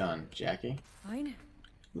how it's done, Jackie. Fine.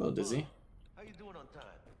 A little dizzy. How you doing on time?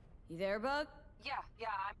 You there, Bug? Yeah,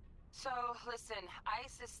 I'm... So, listen,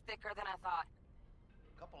 ice is thicker than I thought.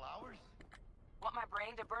 Couple hours? Want my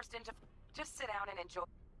brain to burst into... Just sit down and enjoy...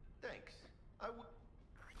 Thanks. I would...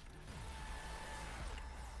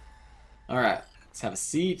 Alright, let's have a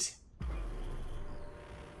seat.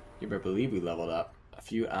 You better believe we leveled up. A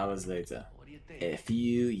few hours later. What do you think? A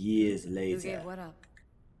few years Who later. gave what up?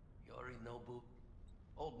 Yorinobu.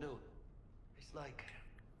 Old new. It's like...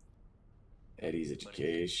 Eddie's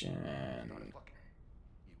education.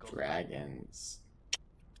 Dragons.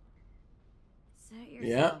 Set Yeah.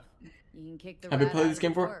 yourself. You can kick the Have you rat played out this of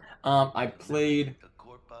game the before? corp. I played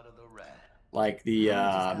like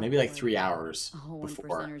the maybe like 3 hours Oh,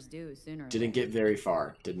 before. 1%ers do sooner. or Didn't later. get very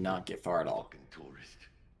far. Did not get far at all.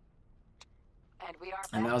 And we are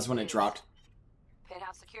And that was when it dropped.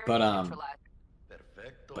 Penthouse security But neutralized.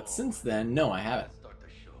 But since then, no, I haven't.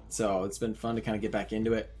 So it's been fun to kind of get back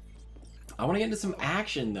into it. I want to get into some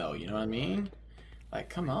action, though. You know what I mean? Like,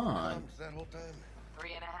 come on. That whole time?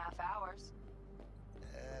 3.5 hours.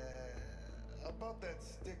 About that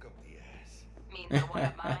stick up the ass. Mean the one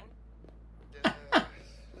at mine?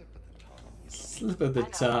 Slip of the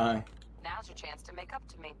tongue. Now's your chance to make up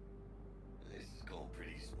to me. This is going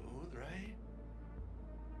pretty smooth, right?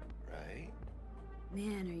 Right?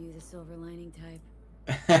 Man, are you the silver lining type?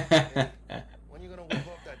 When you gonna whip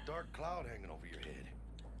off that dark cloud hanging over your head?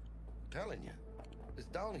 I'm telling you, it's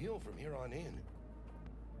downhill from here on in.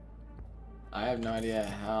 I have no idea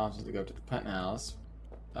how I'm supposed to go up to the penthouse.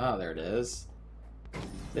 Oh, there it is.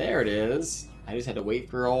 There it is. I just had to wait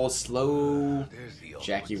for old slow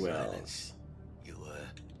Jackie Wells. You,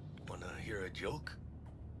 wanna hear a joke?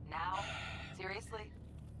 Now? Seriously?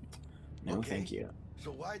 No, okay. Thank you.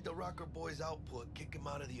 So why'd the Rocker Boys output kick him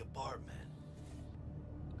out of the apartment?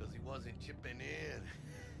 Because he wasn't chipping in.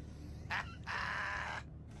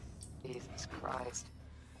 Jesus Christ.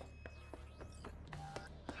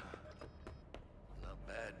 Not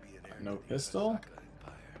bad being there. No pistol?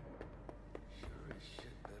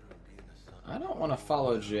 I don't want to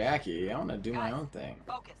follow Jackie. I want to do my own thing.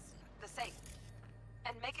 Focus. The safe.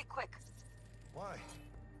 And make it quick. Why?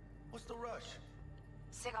 What's the rush?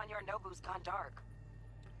 Sigon Yorinobu's gone dark.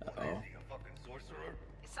 Uh-oh. Is he a fucking sorcerer?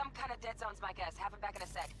 Some kind of dead zone's my guess. Have him back in a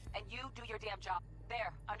sec. And you do your damn job.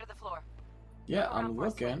 There, under the floor. Yeah, I'm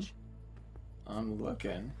looking. I'm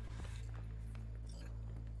looking.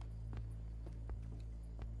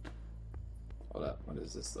 Hold up. What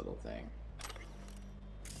is this little thing?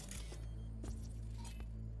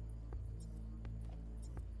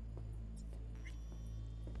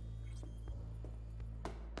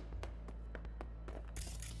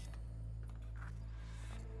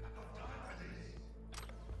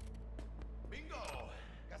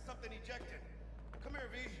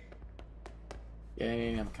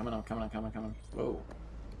 Yeah, I'm coming. Whoa.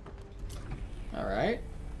 Alright.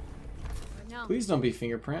 Please don't be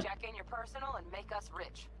fingerprint. Check in your personal and make us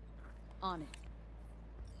rich. On it.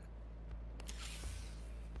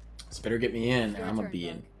 This better get me in, or I'm gonna be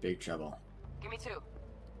in big trouble. Give me 2.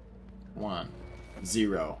 1,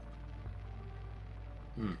 0.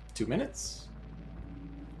 2 minutes?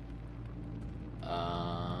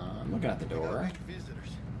 I'm looking at the door.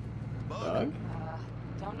 Bug?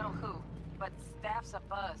 Don't know who, but staff's a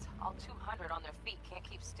buzz. All 200 on their feet, can't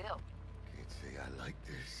keep still. Can't say I like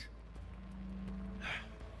this.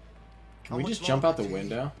 Can we just jump out the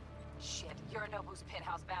window? Shit, Yorinobu's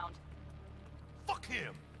penthouse bound. Fuck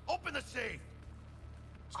him! Open the safe!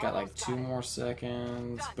 It's got like 2 more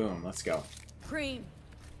seconds. Boom, let's go. Cream.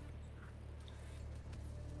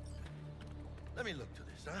 Let me look to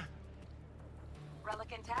this, huh?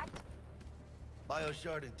 Relic intact?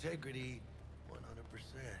 Bioshard integrity, 100%.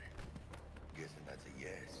 Guessing that's a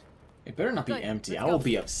yes. It better not be empty. I will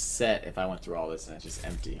be upset if I went through all this and it's just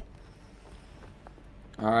empty.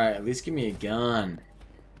 Alright, at least give me a gun.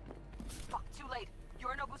 Fuck, too late.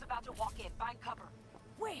 Yorinobu's about to walk in. Find cover.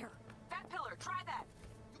 Where? That pillar, try that.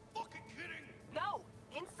 You fucking kidding? No!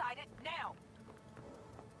 Inside it, now!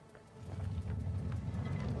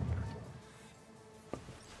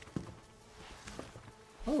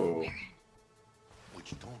 Oh.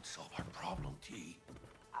 Which don't solve our problem, T.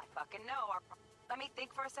 I fucking know. Let me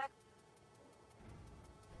think for a sec.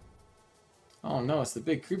 Oh no, it's the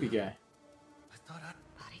big creepy guy. I thought I'd...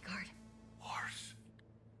 Bodyguard. Wars.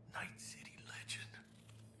 Night City legend.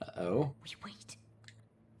 Uh-oh. We wait.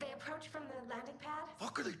 They approach from the landing pad?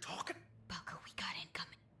 Fuck are they talking? Bucko, we got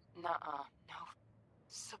incoming. Nuh-uh. No.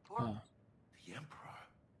 Support. Huh. The Emperor.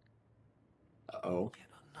 Uh-oh. Get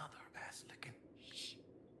another ass licking. Shh.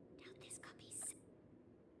 Now this copies.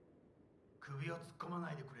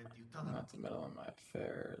 I'm not to meddle in my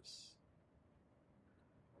affairs.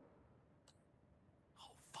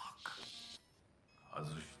 Oh, fuck. 外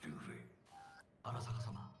してくれ。荒坂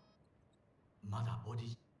様、まだボデ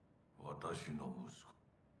ィ。私の息子。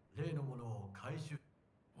例のものを回収。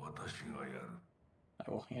私がやる。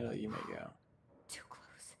I will handle you, may go. Too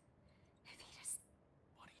close. If he just...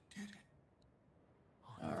 But he did it.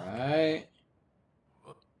 Alright.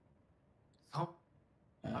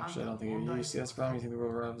 Actually, I don't think you see that's the problem. You think the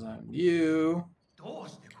world revolves on you.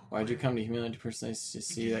 Why'd you come to humility personally to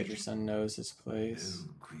see that your son knows his place?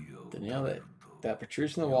 The nail that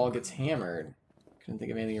protrudes from the wall gets hammered. Couldn't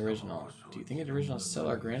think of anything original. Do you think it's original to sell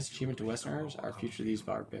our greatest achievement to Westerners? Our future, these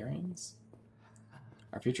barbarians?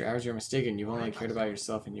 Our future hours, you're mistaken. You've only cared about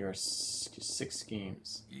yourself and your sick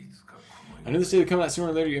schemes. I knew this day would come out sooner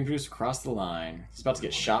or later. You introduced across the line. He's about to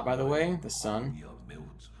get shot, by the way. The son.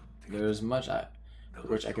 There's much For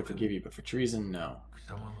which I could forgive you, but for treason, no.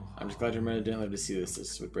 I'm just glad your mother didn't live to see this.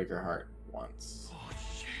 This would break her heart once.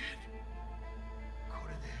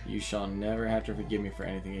 You shall never have to forgive me for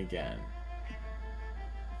anything again.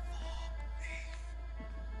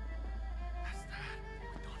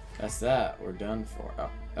 That's that. We're done for. Oh,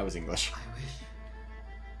 that was English.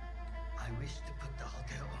 I wish to put the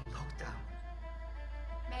hotel on lockdown.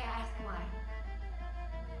 May I ask why?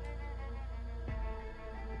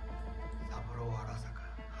 Saburo Arasaka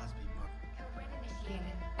has been murdered. Code Red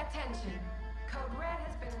initiated. Attention. Code Red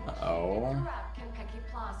has been initiated Uh-oh. throughout Kentucky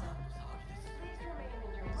Plaza. Please remain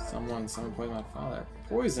in your room. Someone poisoned my father.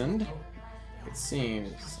 Poisoned? It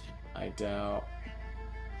seems. I doubt.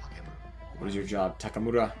 What is your job,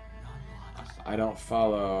 Takamura? I don't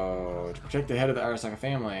follow. To protect the head of the Arasaka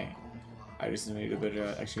family. I just need to do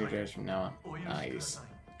better execution from now on. Nice.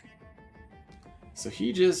 So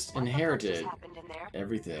he just inherited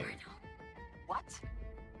everything. What?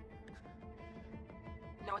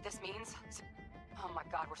 Know what this means? Oh my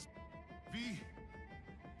god, we're...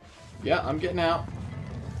 Yeah, I'm getting out.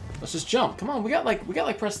 Let's just jump. Come on, we got like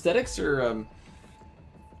prosthetics or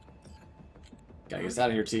Gotta get us out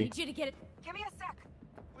of here, T. Need you to get it. Give me a sec.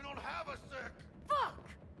 We don't have a sec. Fuck.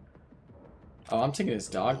 Oh, I'm taking his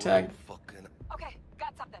dog tag. Okay,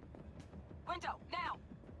 got something. Window, now.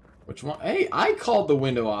 Which one? Hey, I called the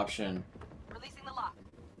window option. Releasing the lock.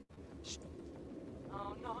 Shh.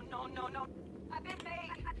 Oh, no. I've been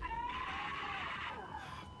made.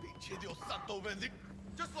 Pinche Dios santo bendito.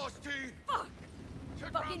 Just lost T. Fuck!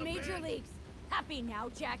 Check Fucking around the major bend. leagues. Happy now,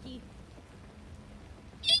 Jackie.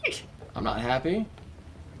 I'm not happy.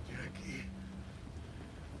 Jackie.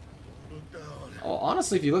 Look down. Oh,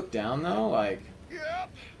 honestly, if you look down though, like Yep.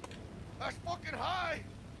 That's fucking high.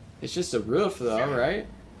 it's just a roof though, right?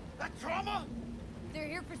 That trauma? They're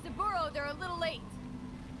here for Saburo. They're a little late.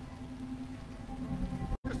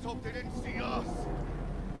 Just hope they didn't see us.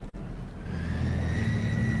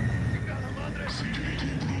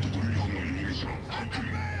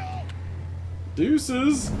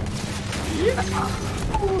 Deuces. Yeah.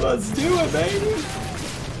 Let's do it, baby.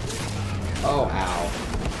 Oh, ow.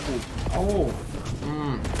 Oh.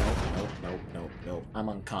 Nope. I'm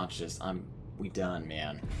unconscious. We done,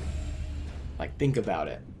 man. Like, think about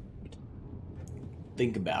it.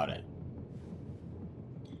 Think about it.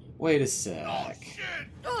 Wait a sec. Oh, shit.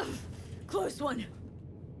 Ugh, close one.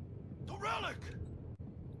 The relic.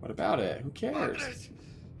 What about it? Who cares?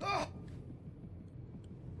 Oh.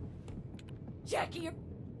 Jackie, you're...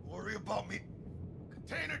 Worry about me.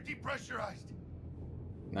 Container depressurized.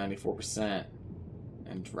 94%.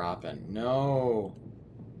 And dropping. No.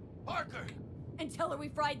 Parker. And tell her we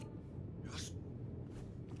fried...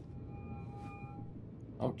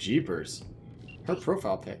 Oh, jeepers. Her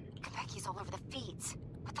profile pic. Becky's all over the feeds.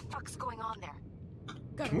 What the fuck's going on there?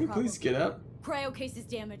 Got Can a we problem. please get up? Cryo case is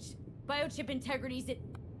damaged. Biochip integrity's at...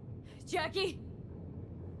 Jackie?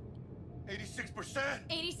 86%.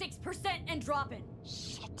 86% and dropping.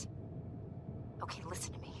 Shit. Okay,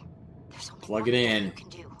 listen to me. There's only Plug one it thing in. you can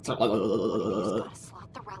do. You just gotta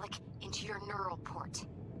slot the relic into your neural port.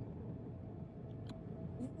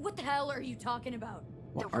 What the hell are you talking about?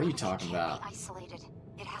 What are you talking about? Be isolated.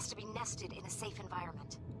 It has to be nested in a safe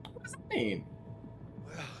environment. What does that mean?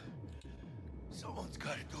 Well, someone's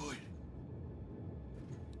got to do it.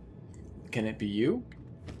 Can it be you?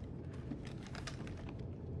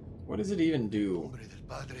 What does it even do? Nombre del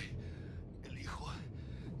Padre, del Hijo,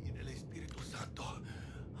 y del Espíritu Santo.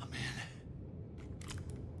 Amen.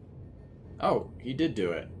 Oh, he did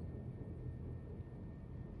do it.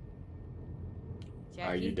 Jackie?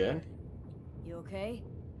 Are you dead? You okay?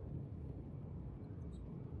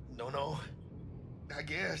 No. I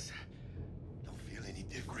guess. Don't feel any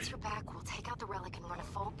Once different. you're back, we'll take out the relic and run a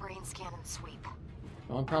full brain scan and sweep.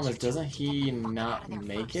 The only problem is, doesn't he not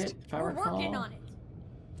make it, if I We're recall? working on it.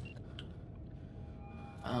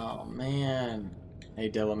 Oh, man. Hey,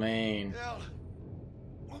 Delamain. Hell,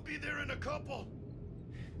 we'll be there in a couple.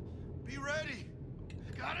 Be ready.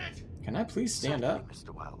 Got it? Can I please stand up?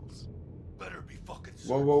 Mr. Wells. Better be fucking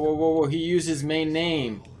Whoa. He used his main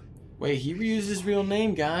name. Wait, he reused his real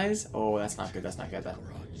name, guys? Oh, that's not good. That's not good.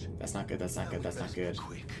 That's not good.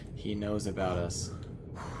 He knows about us.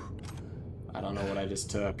 I don't know what I just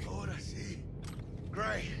took.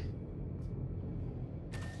 Great.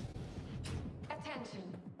 Attention.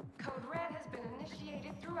 Code Red has been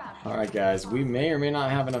initiated throughout. Alright, guys. We may or may not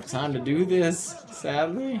have enough time to do this,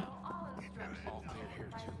 sadly.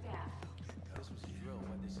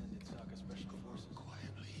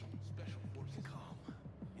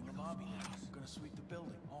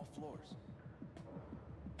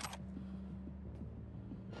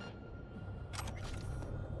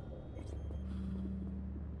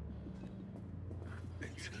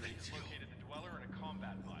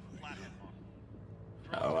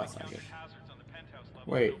 that's not good.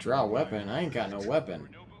 Wait, draw weapon? I ain't got no weapon.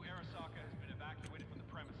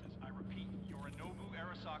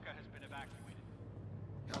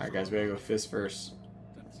 Alright guys, we gotta go fist first.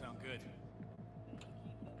 Doesn't sound good.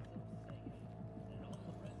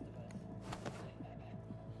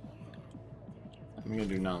 I'm gonna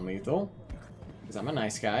do non-lethal, because I'm a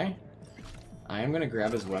nice guy. I am gonna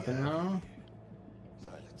grab his weapon though.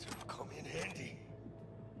 Silencer will come in handy.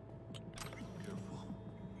 Careful.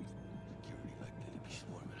 Security likely to be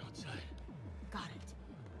swarming outside. Got it.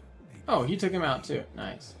 Oh, he took him out too.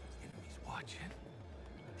 Nice. Enemies watching.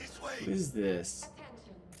 This way. What is this?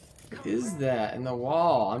 What is that in the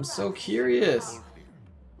wall? I'm so curious. Strange,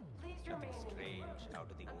 out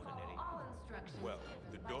of the ordinary. Well,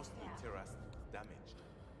 the dust will tear us damaged.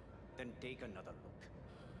 Then take another look.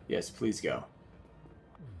 Yes, please go.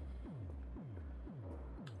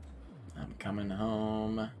 I'm coming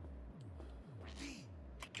home.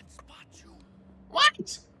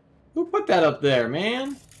 What? Who put that up there,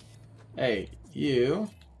 man? Hey, you.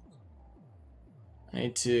 I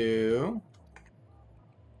need to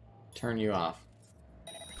turn you off.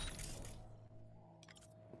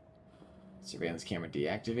 Surveillance camera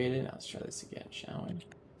deactivated. Let's try this again, shall we?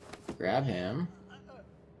 Grab him.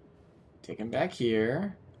 Take him back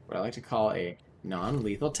here. What I like to call a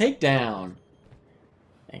non-lethal takedown.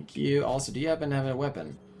 Thank you. Also, do you happen to have a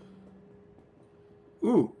weapon?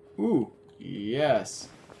 Ooh, ooh, yes.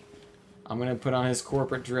 I'm gonna put on his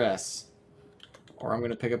corporate dress. Or I'm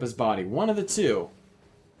gonna pick up his body. One of the two.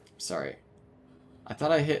 Sorry. I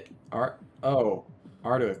thought I hit R. Oh,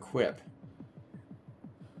 R to equip.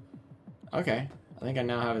 Okay. I think I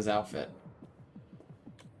now have his outfit.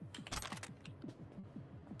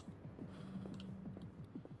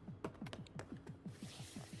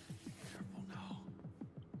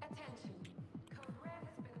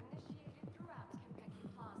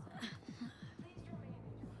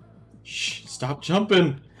 Shh, stop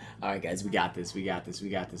jumping. Alright guys, we got this, we got this, we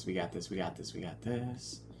got this, we got this, we got this, we got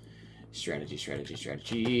this. Strategy, strategy,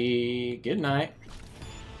 strategy. Good night.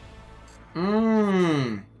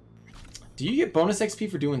 Do you get bonus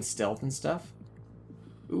XP for doing stealth and stuff?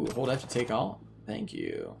 Ooh, hold F to take all. Thank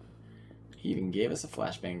you. He even gave us a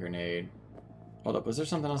flashbang grenade. Hold up, was there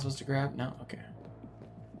something I was supposed to grab? No? Okay.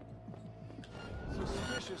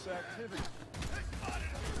 Suspicious activity.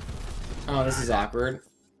 Oh, this is awkward.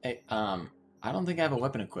 Hey, I don't think I have a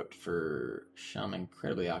weapon equipped for some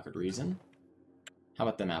incredibly awkward reason. How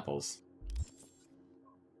about them apples?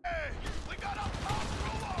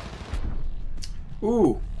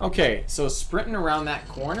 Ooh, okay, so sprinting around that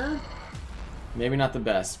corner, maybe not the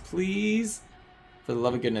best. Please, for the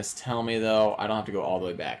love of goodness, tell me though I don't have to go all the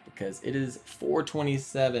way back because it is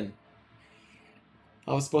 4:27.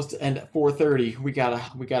 I was supposed to end at 4:30. We gotta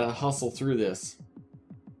hustle through this.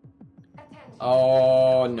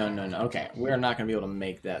 Oh no no no. Okay, we're not gonna be able to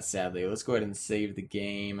make that sadly. Let's go ahead and save the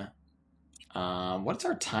game. What's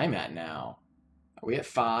our time at now? Are we at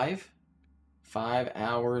 5? 5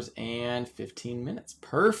 hours and 15 minutes.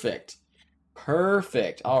 Perfect.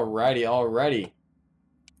 Perfect. Alrighty, alrighty.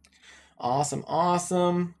 Awesome,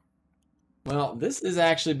 awesome. Well, this has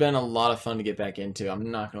actually been a lot of fun to get back into.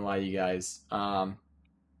 I'm not gonna lie to you guys.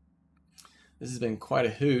 This has been quite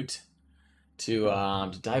a hoot to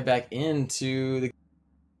dive back into the.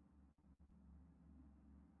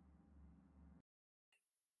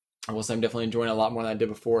 I will say I'm definitely enjoying it a lot more than I did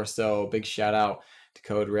before. So big shout out to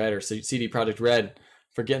Code Red or CD Projekt Red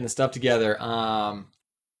for getting the stuff together.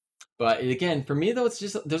 But again, for me though, it's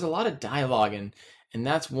just there's a lot of dialogue and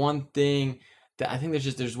that's one thing that I think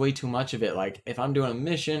there's way too much of it. Like if I'm doing a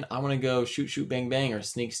mission, I want to go shoot shoot bang bang or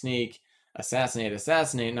sneak sneak, assassinate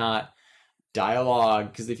assassinate, not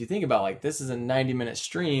dialogue. Because if you think about like this is a 90-minute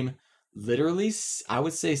stream, literally I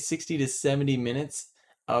would say 60 to 70 minutes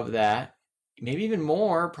of that. Maybe even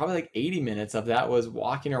more, probably like 80 minutes of that was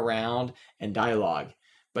walking around and dialogue,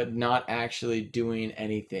 but not actually doing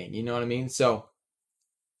anything. You know what I mean? So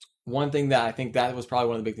one thing that I think that was probably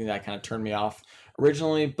one of the big things that kind of turned me off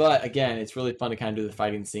originally, but again, it's really fun to kind of do the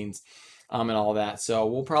fighting scenes and all that. So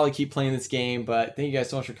we'll probably keep playing this game, but thank you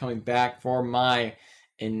guys so much for coming back for my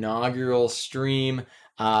inaugural stream.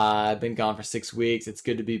 I've been gone for 6 weeks. It's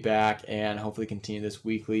good to be back and hopefully continue this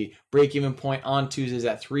weekly break-even point on Tuesdays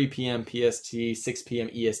at 3 p.m. PST, 6 p.m.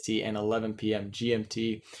 EST, and 11 p.m.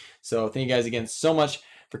 GMT. So thank you guys again so much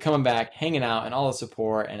for coming back, hanging out, and all the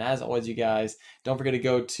support. And as always, you guys, don't forget to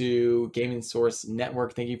go to Gaming Source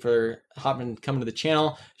Network. Thank you for coming to the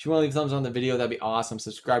channel. If you want to leave a thumbs up on the video, that'd be awesome.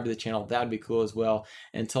 Subscribe to the channel. That would be cool as well.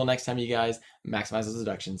 Until next time, you guys, maximize those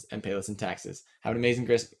deductions and pay less in taxes. Have an amazing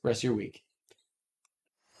rest of your week.